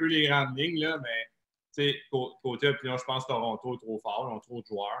suis un peu les grandes lignes, là, mais tu sais, côté opinion, je pense que Toronto est trop fort. Ils ont trop de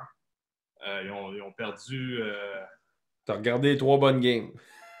joueurs. Ils ont perdu. T'as regardé les 3 bonnes games.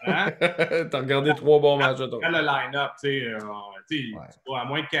 Hein? T'as regardé 3 bons matchs. Le line-up, tu sais, à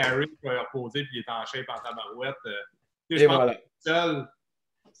moins que Carey soit reposé et il est en shape en tabarouette. Je pense que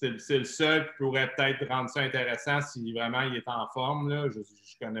c'est le seul qui pourrait peut-être rendre ça intéressant si vraiment il est en forme. Là. Je ne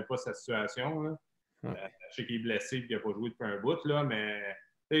connais pas sa situation. Là. Je sais qu'il est blessé et qu'il n'a pas joué depuis un bout. Là, mais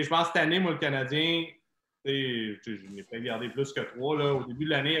je pense que cette année, moi, le Canadien, je n'ai pas gardé plus que 3. Là. Au début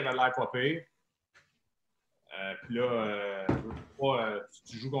de l'année, il avait l'air pas pire. Puis là,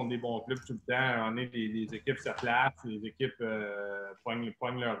 tu joues contre des bons clubs tout le temps. On est les équipes se placent, les équipes poignent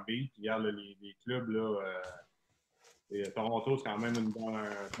leur beat. Puis regarde, les clubs, là, Toronto, c'est quand même une bonne.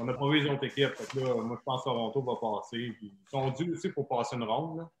 On n'a pas vu les autres équipes. Là, moi, je pense que Toronto va passer. Puis, ils sont dus aussi pour passer une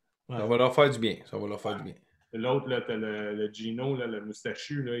ronde. Là. Ça va leur faire du bien. L'autre, là, t'as le Gino, là, le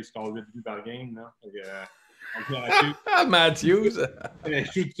moustachu, là, il score 8 buts par game. Là. Matthews!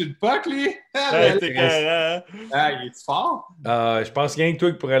 Tu le puck, lui? T'es carré. Il est fort? Je pense qu'il y a que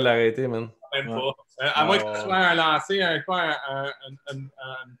toi qui pourrais l'arrêter, man. Même pas. À moins que ce soit un lancer, une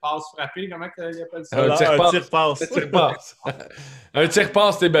passe frappée, comment il appelle ça? Un tir-passe. Un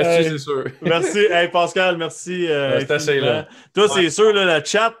tir-passe, t'es battu, c'est sûr. Merci. Hey, Pascal, merci. C'est assez là. Toi, c'est sûr, là, le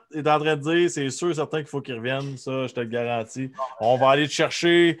chat est en train de dire, c'est sûr, certain qu'il faut qu'il revienne. Ça, je te le garantis. On va aller te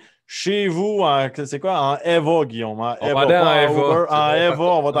chercher chez vous, c'est quoi? En Eva, Guillaume. En Eva,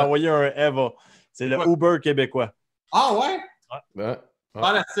 on va t'envoyer un Eva. C'est le Uber québécois. Ah ouais?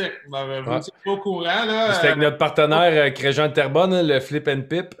 Fantastique. Vous n'êtes pas au courant. Là. C'est avec notre partenaire Créjean de Terrebonne, le Flip and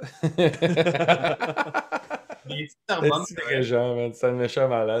Pip. C'est un méchant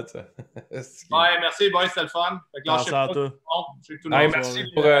malade, ça. Ouais, merci, boys, c'était le fun. Merci à toi.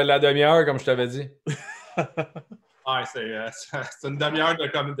 Merci pour la demi-heure, comme je t'avais dit. Ouais, c'est une demi-heure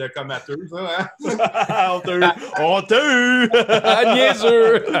de comateux, ça, On t'a eu! On t'a eu! Ah,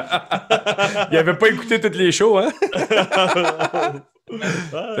 niaiseux! Il avait pas écouté toutes les shows, hein?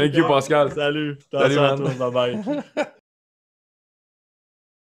 Thank you, Pascal. Salut. Salut, Attention à man. toi. Bye bye.